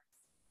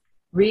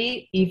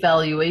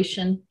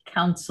 Re-evaluation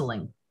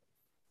counseling.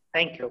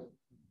 Thank you.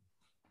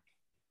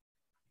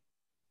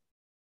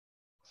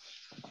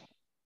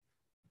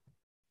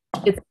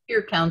 It's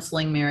peer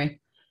counseling, Mary.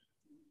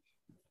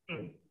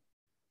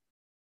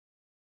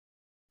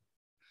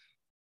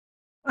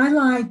 I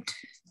liked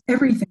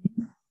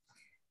everything.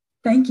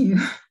 Thank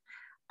you.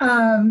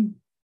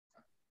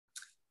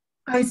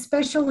 I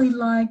especially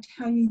liked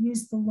how you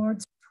used the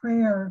Lord's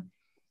Prayer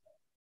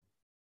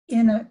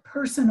in a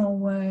personal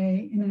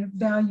way, in an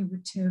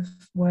evaluative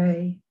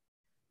way,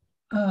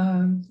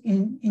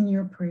 in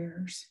your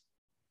prayers.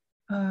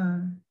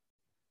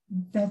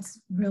 That's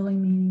really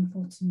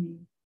meaningful to me.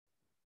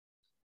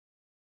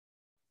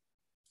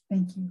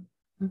 Thank you.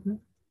 Mm-hmm.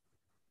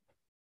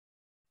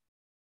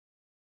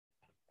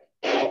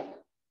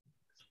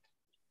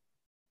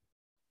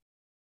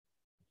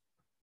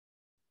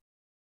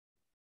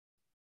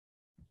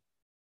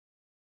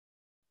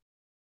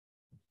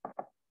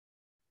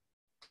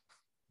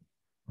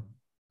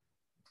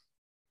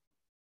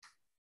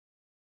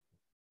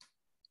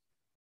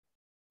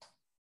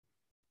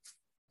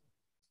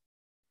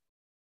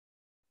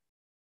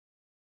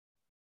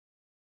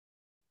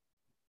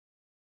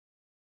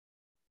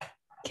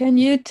 Can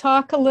you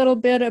talk a little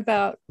bit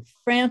about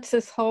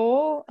Francis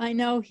Hole? I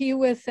know he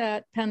was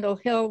at Pendle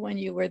Hill when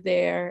you were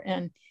there,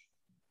 and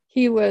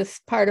he was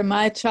part of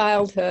my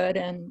childhood,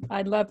 and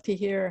I'd love to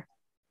hear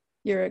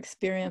your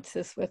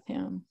experiences with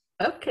him.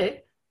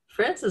 Okay.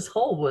 Francis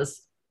Hole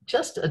was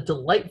just a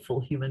delightful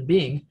human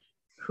being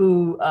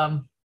who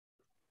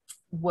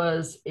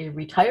was a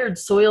retired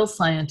soil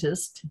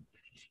scientist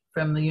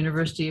from the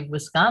University of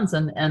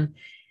Wisconsin, and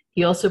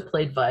he also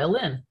played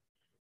violin.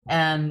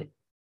 And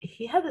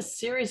he had a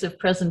series of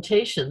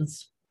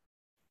presentations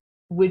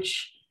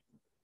which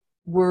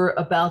were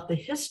about the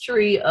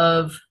history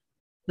of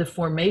the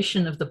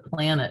formation of the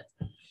planet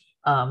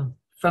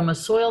from a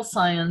soil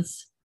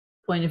science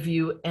point of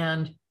view,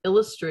 and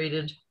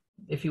illustrated,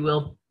 if you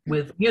will,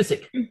 with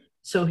music.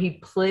 So he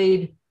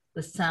played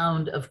the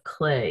sound of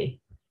clay,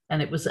 and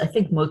it was, I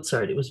think,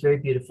 Mozart. It was very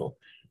beautiful.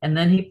 And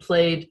then he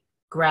played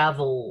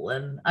gravel,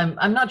 and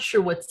I'm not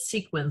sure what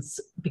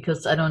sequence,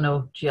 because I don't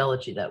know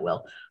geology that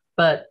well,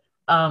 but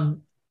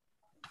and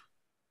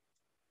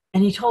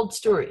he told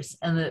stories.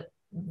 And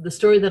the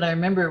story that I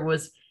remember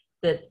was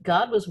that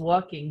God was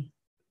walking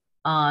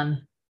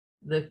on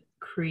the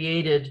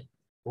created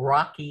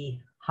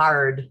rocky,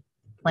 hard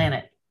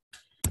planet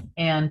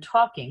and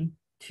talking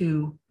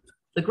to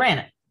the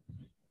granite.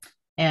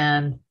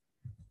 And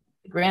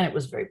the granite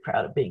was very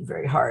proud of being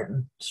very hard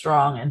and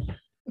strong. And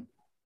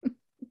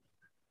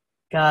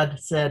God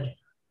said,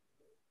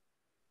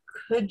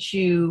 could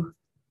you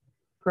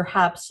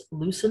perhaps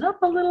loosen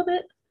up a little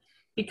bit?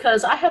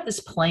 Because I have this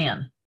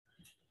plan.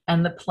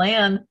 And the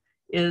plan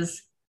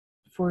is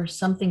for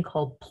something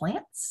called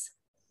plants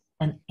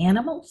and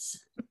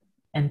animals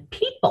and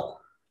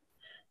people.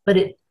 But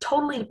it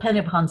totally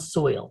depended upon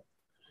soil.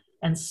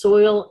 And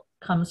soil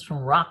comes from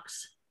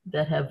rocks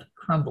that have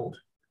crumbled.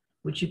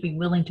 Would you be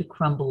willing to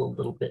crumble a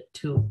little bit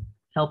to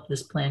help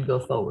this plan go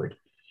forward?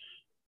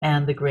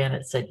 And the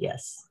granite said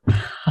yes.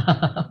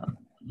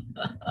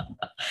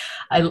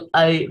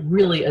 I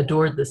really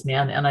adored this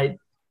man, and I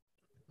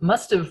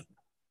must have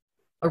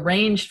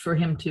arranged for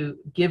him to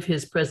give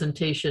his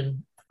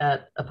presentation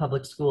at a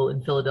public school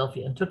in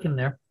Philadelphia, and took him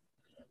there.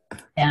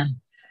 And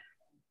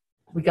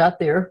we got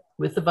there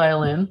with the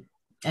violin,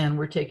 and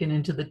we're taken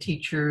into the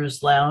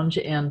teacher's lounge,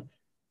 and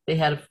they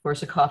had, of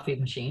course, a coffee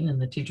machine in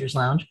the teacher's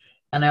lounge.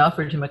 And I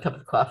offered him a cup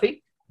of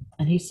coffee,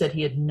 and he said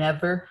he had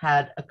never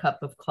had a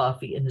cup of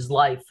coffee in his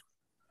life.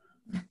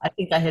 I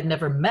think I had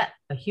never met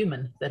a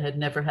human that had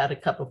never had a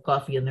cup of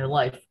coffee in their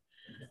life.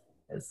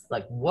 It's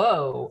like,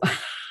 whoa.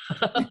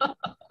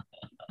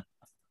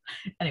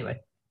 Anyway.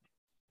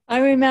 I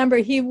remember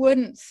he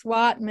wouldn't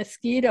swat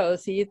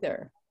mosquitoes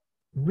either.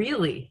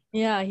 Really?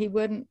 Yeah, he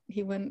wouldn't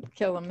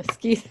kill a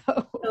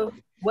mosquito. So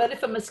what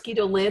if a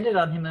mosquito landed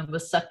on him and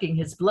was sucking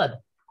his blood?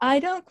 I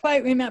don't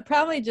quite remember,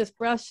 probably just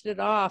brushed it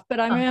off.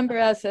 But I remember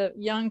as a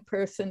young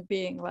person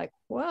being like,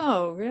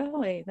 whoa,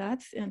 really?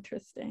 That's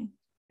interesting.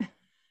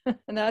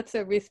 And that's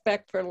a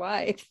respect for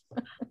life.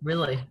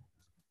 Really.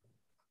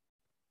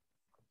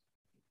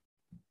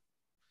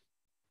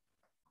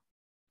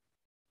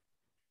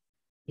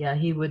 Yeah,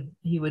 he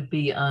would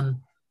be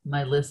on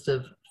my list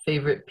of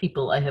favorite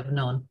people I have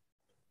known.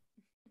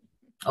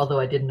 Although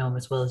I didn't know him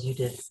as well as you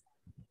did.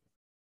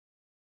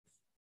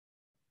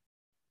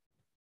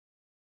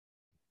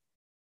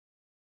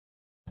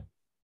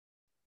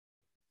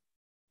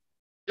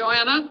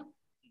 Joanna,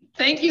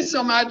 thank you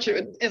so much.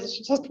 It's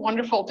just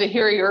wonderful to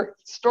hear your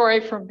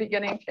story from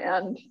beginning to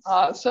end.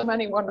 So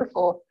many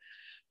wonderful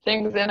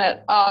things in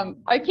it.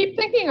 I keep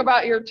thinking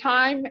about your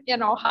time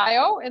in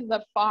Ohio in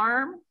the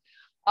farm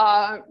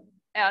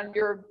and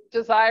your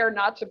desire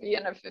not to be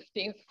in a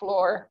 15th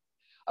floor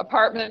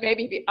apartment,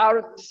 maybe be out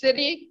of the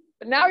city.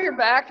 But now you're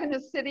back in the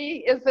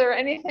city. Is there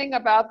anything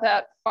about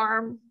that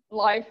farm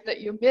life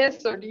that you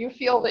miss, or do you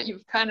feel that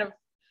you've kind of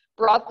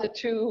brought the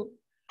two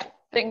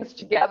things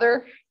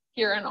together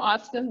here in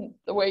Austin,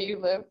 the way you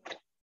live?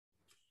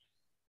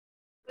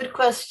 Good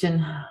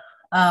question.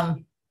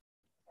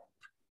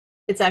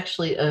 It's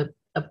actually a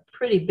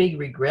pretty big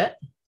regret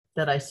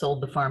that I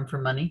sold the farm for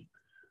money.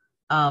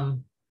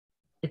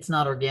 It's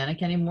not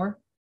organic anymore.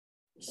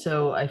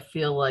 So I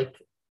feel like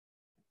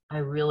I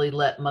really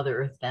let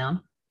Mother Earth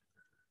down.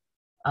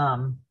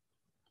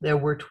 There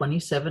were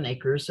 27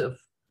 acres of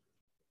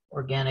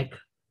organic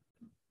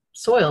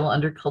soil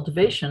under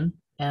cultivation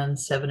and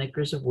 7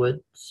 acres of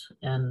woods,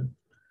 and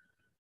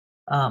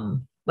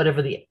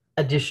whatever the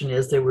addition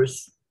is, there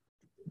was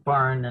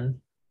barn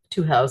and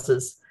 2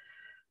 houses.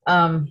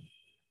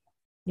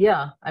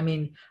 Yeah, I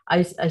mean,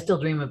 I still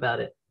dream about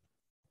it,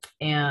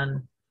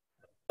 and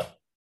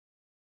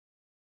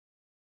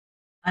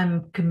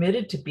I'm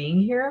committed to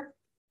being here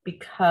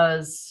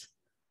because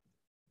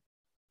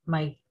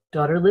my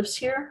daughter lives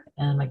here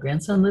and my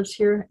grandson lives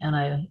here, and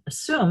I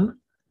assume,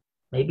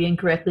 maybe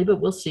incorrectly,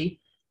 but we'll see,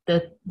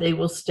 that they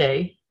will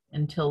stay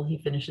until he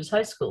finishes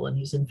high school, and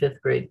he's in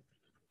 5th grade.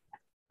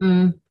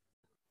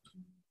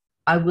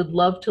 I would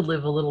love to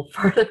live a little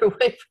farther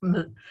away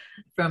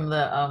from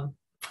the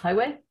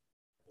highway,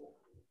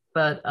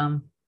 but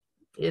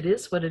it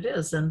is what it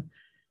is, and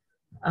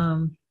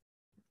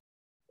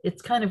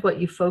it's kind of what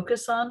you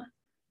focus on.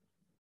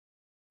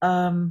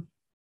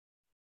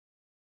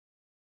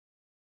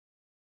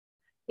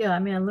 Yeah, I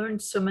mean, I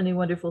learned so many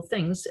wonderful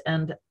things,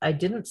 and I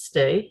didn't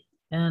stay,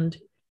 and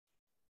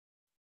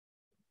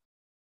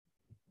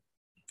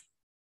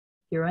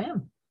here I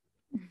am.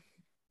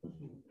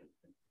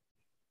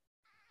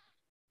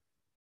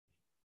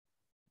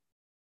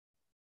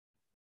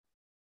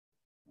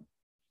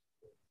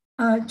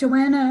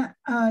 Joanna,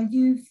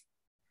 you've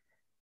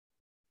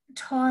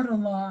taught a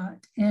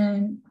lot,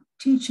 and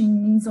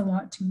teaching means a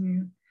lot to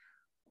you.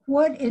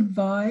 What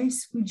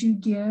advice would you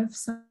give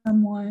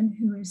someone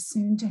who is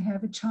soon to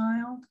have a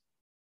child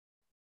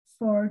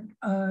for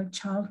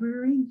child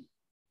rearing?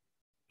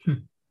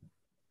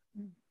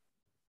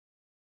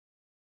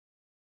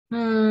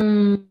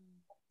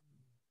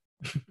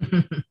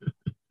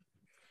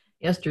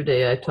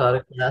 Yesterday, I taught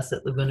a class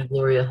at Laguna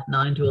Gloria,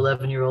 9 to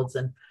 11-year-olds,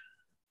 and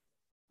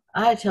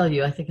I tell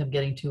you, I think I'm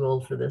getting too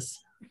old for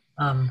this.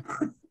 One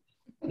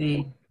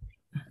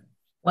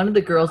of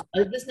the girls,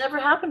 this never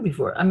happened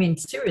before. I mean,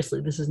 seriously,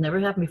 this has never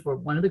happened before.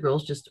 One of the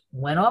girls just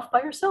went off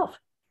by herself.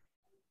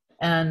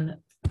 And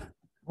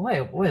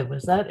boy,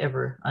 was that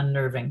ever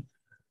unnerving.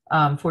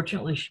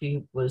 Fortunately,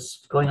 she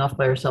was going off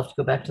by herself to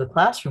go back to the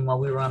classroom while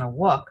we were on a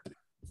walk.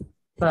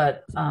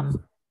 But, and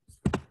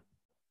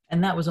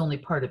that was only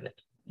part of it.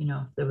 You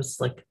know, there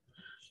was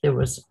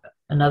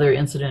another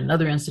incident,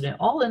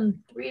 all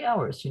in 3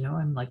 hours, you know.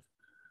 I'm like,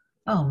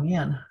 oh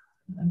man,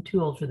 I'm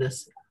too old for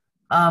this.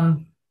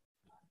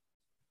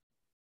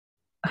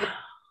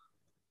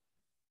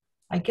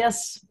 I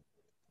guess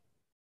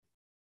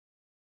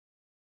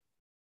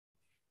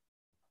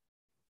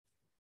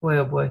boy,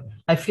 oh boy,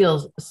 I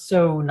feel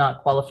so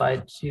not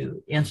qualified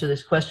to answer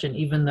this question,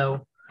 even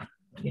though,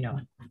 you know,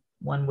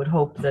 one would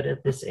hope that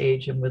at this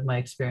age and with my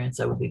experience,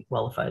 I would be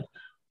qualified.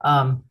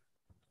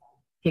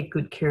 Take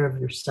good care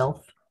of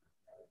yourself,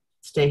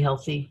 stay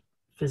healthy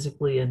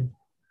physically and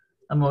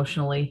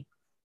emotionally,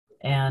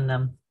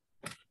 and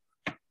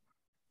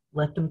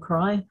let them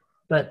cry,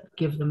 but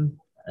give them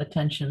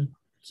attention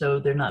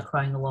so they're not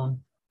crying alone.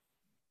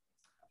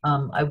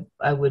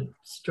 I would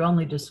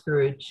strongly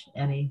discourage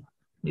any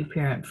new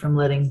parent from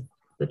letting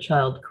the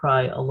child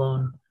cry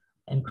alone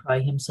and cry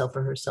himself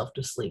or herself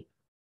to sleep,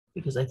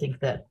 because I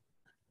think that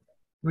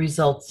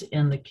results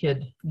in the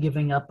kid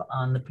giving up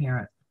on the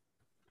parent.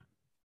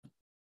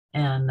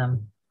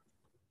 And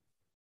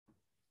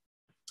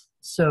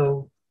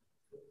so,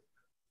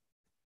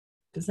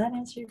 does that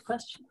answer your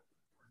question?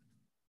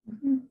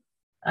 Mm-hmm.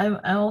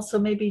 I also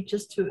maybe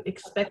just to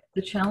expect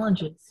the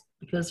challenges,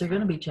 because they're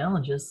going to be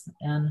challenges,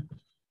 and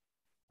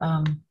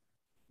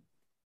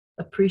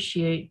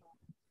appreciate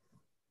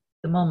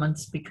the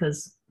moments,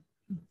 because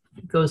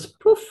it goes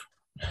poof.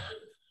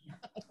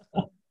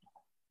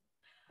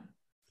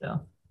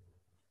 So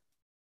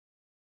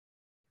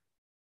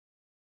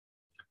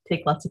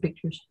take lots of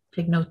pictures,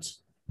 take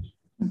notes.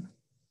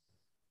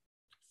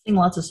 Sing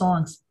lots of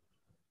songs.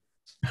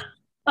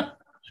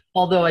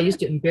 Although I used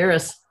to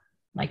embarrass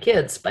my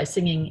kids by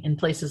singing in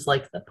places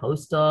like the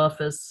post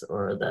office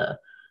or the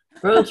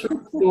grocery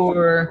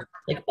store,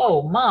 like,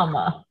 oh,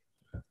 mama.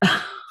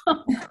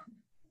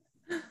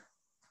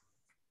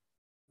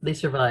 They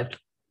survived.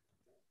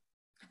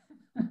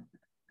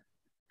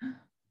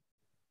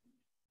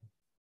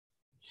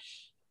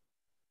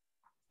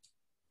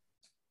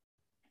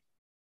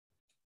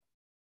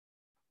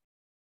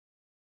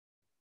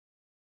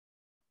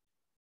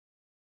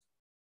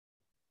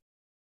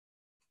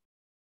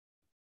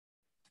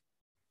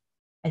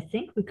 I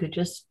think we could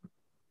just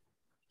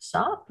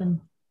stop and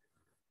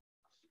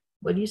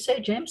what do you say,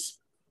 James?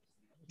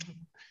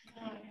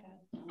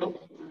 Oh,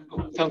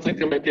 sounds like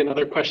there might be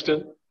another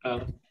question.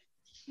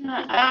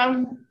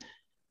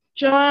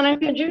 Joanna,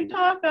 could you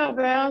talk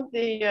about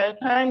the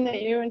time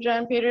that you and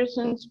John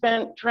Peterson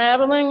spent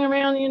traveling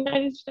around the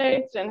United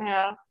States and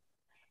how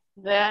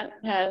that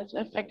has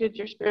affected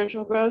your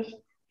spiritual growth?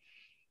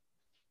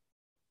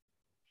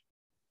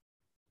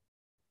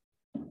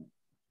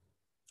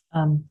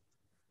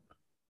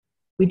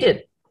 We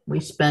did. We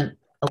spent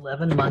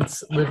 11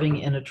 months living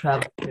in a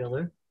travel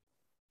trailer,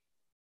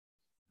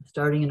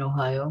 starting in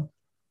Ohio.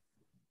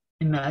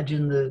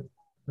 Imagine the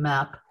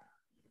map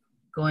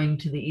going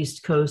to the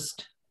East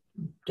Coast,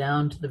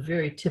 down to the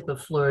very tip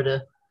of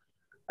Florida,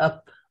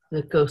 up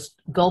the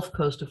coast, Gulf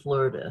Coast of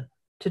Florida,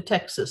 to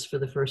Texas for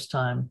the first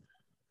time,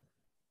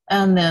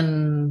 and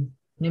then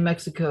New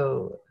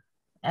Mexico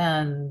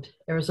and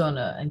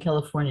Arizona and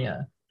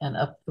California and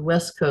up the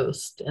West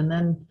Coast. And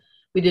then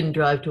we didn't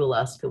drive to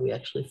Alaska, we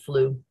actually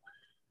flew.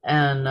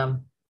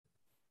 And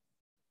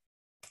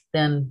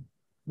then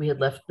we had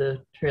left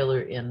the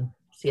trailer in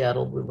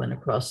Seattle. We went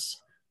across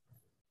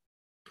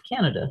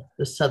Canada,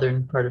 the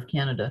southern part of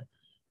Canada,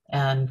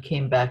 and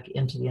came back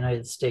into the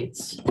United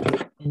States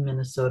in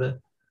Minnesota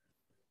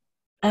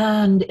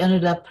and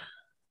ended up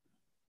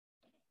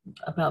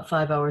about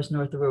 5 hours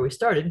north of where we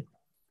started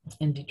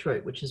in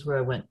Detroit, which is where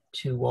I went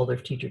to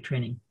Waldorf teacher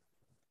training.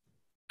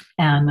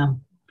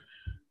 And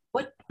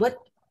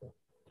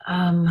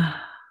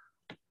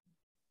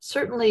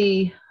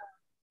certainly,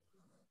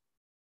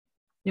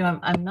 you know,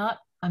 I'm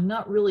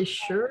not really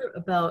sure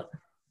about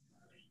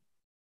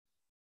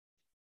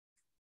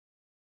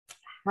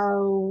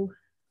how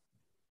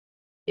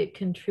it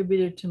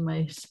contributed to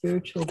my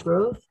spiritual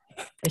growth.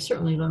 I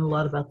certainly learned a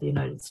lot about the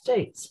United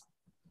States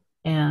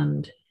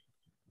and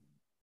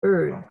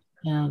birds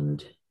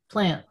and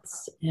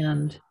plants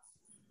and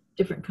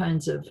different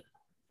kinds of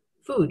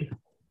food.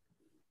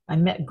 I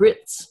met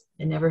grits.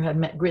 I never had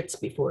met grits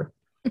before.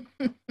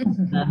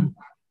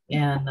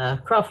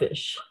 and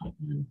crawfish.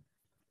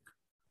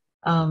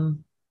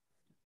 And,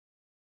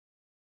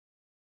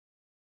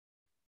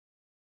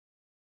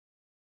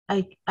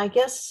 I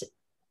guess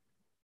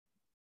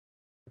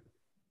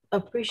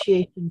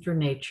appreciation for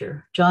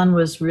nature. John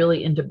was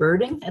really into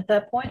birding at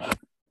that point,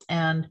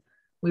 and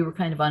we were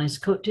kind of on his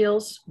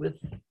coattails with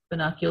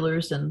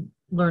binoculars and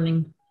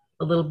learning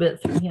a little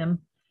bit through him.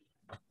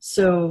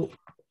 So,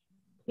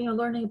 you know,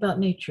 learning about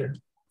nature,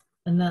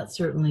 and that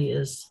certainly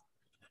is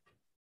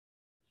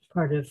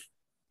part of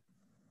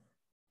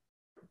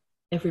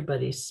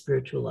everybody's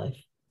spiritual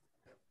life.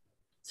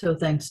 So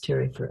thanks,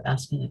 Terry, for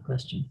asking a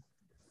question.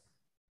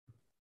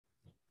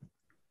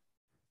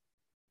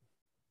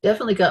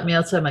 Definitely got me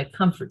outside my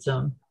comfort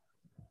zone.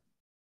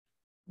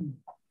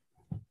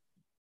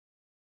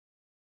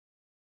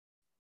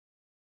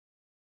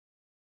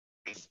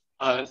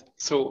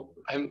 So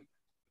I'm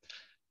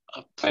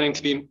planning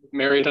to be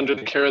married under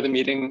the care of the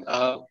meeting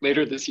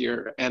later this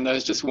year. And I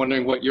was just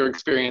wondering what your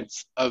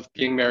experience of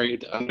being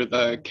married under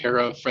the care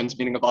of Friends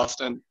Meeting of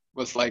Boston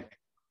was like.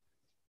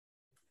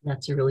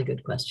 That's a really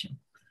good question.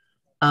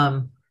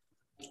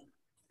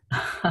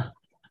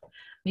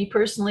 Me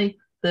personally,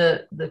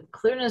 the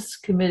Clearness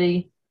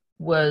Committee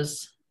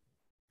was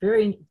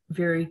very,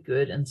 very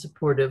good and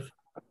supportive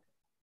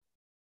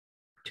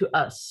to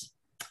us,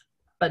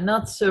 but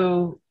not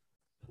so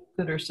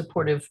good or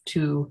supportive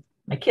to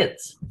my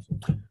kids.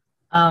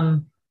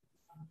 Who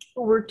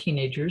were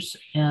teenagers,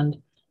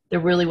 and there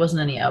really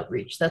wasn't any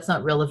outreach. That's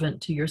not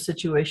relevant to your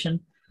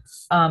situation.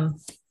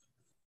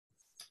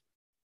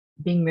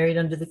 Being married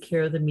under the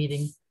care of the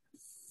meeting,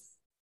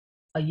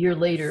 a year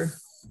later,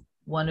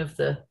 one of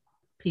the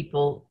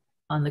people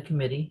on the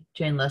committee,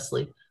 Jane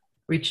Leslie,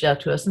 reached out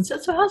to us and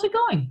said, so how's it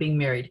going being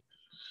married?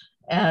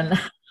 And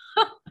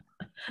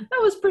that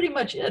was pretty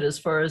much it as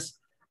far as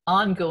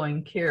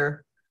ongoing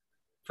care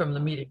from the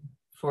meeting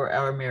for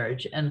our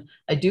marriage. And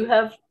I do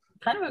have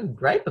kind of a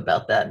gripe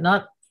about that,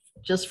 not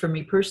just for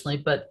me personally,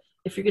 but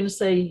if you're going to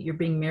say you're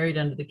being married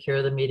under the care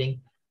of the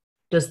meeting,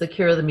 does the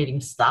care of the meeting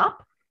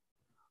stop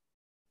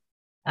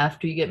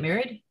after you get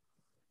married?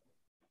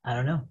 I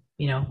don't know,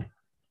 you know.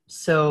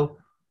 So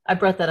I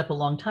brought that up a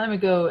long time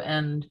ago,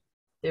 and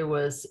there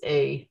was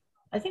I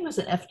think it was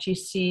an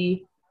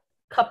FGC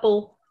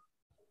couple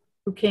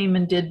who came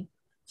and did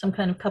some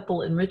kind of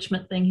couple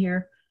enrichment thing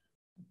here.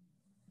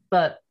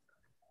 But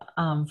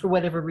For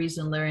whatever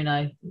reason, Larry and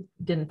I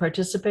didn't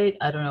participate.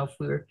 I don't know if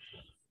we were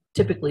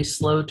typically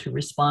slow to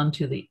respond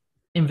to the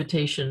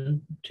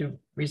invitation to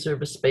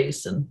reserve a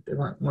space and there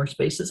weren't more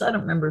spaces. I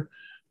don't remember.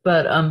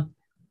 But,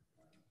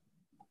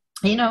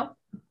 you know,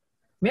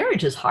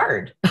 marriage is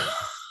hard.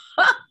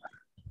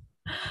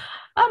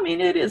 I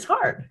mean, it is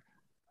hard.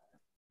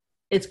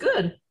 It's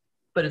good,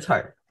 but it's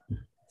hard.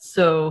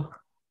 So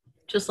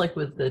just like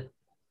with the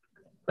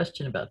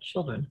question about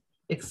children,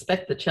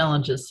 expect the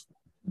challenges.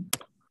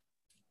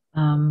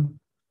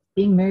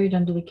 Being married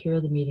under the care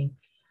of the meeting.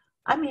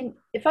 I mean,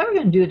 if I were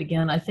going to do it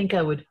again, I think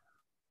I would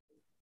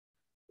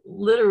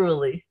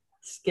literally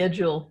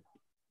schedule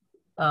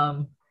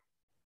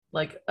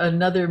like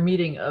another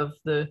meeting of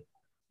the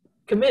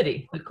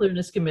committee, the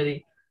clearness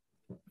committee,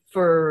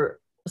 for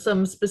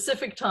some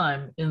specific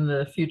time in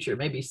the future,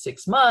 maybe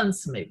 6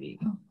 months, maybe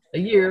a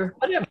year,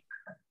 whatever.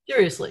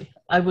 Seriously,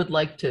 I would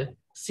like to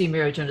see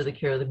marriage under the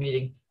care of the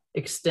meeting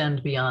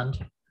extend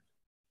beyond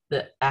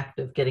the act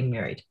of getting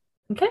married.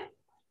 Okay?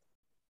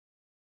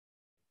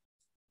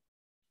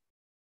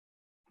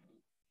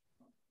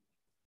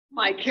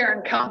 My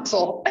Karen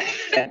Council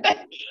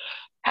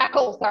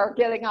hackles are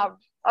getting up.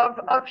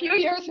 A few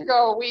years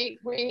ago,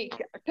 we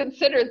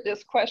considered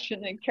this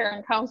question in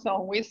Karen Council,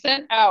 and we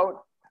sent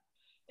out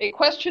a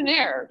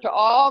questionnaire to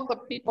all the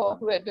people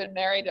who had been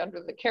married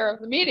under the care of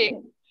the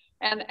meeting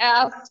and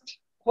asked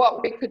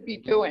what we could be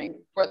doing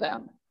for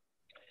them.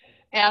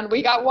 And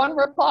we got one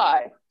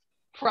reply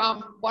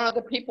from one of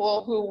the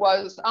people who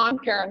was on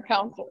Karen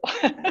Council.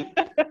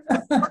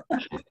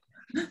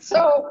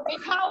 So we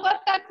kind of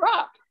let that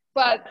drop,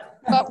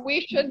 but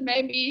we should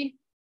maybe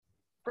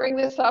bring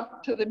this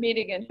up to the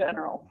meeting in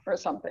general or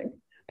something,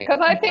 because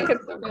I think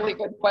it's a really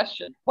good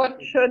question.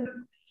 What should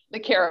the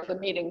care of the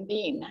meeting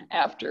mean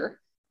after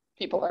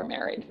people are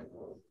married?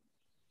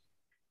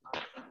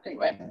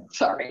 Anyway,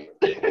 sorry.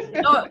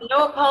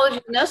 No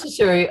apology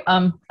necessary.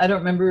 I don't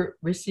remember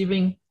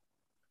receiving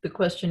the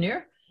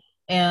questionnaire,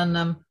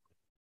 and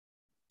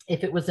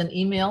if it was an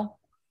email.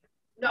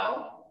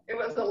 No, it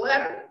was a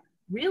letter.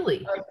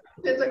 Really?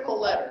 A physical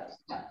letter.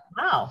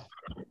 Wow.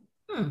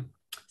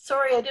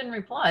 Sorry, I didn't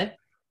reply.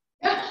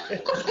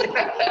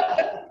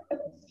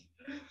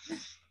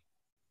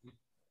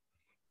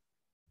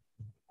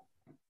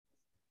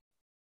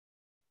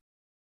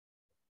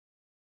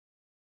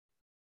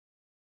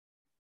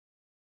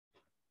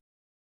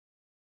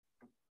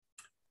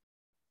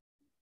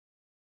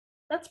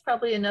 That's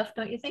probably enough,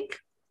 don't you think?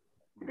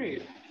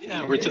 Great.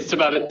 Yeah, we're just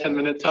about at 10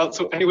 minutes out.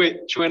 So anyway,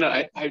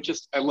 Joanna,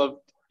 I love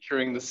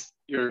hearing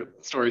your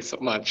story so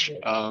much.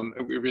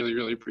 We really,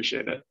 really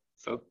appreciate it.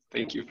 So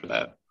thank you for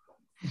that.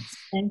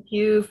 Thank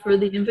you for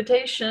the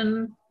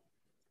invitation.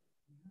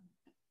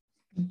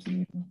 Thank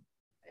you.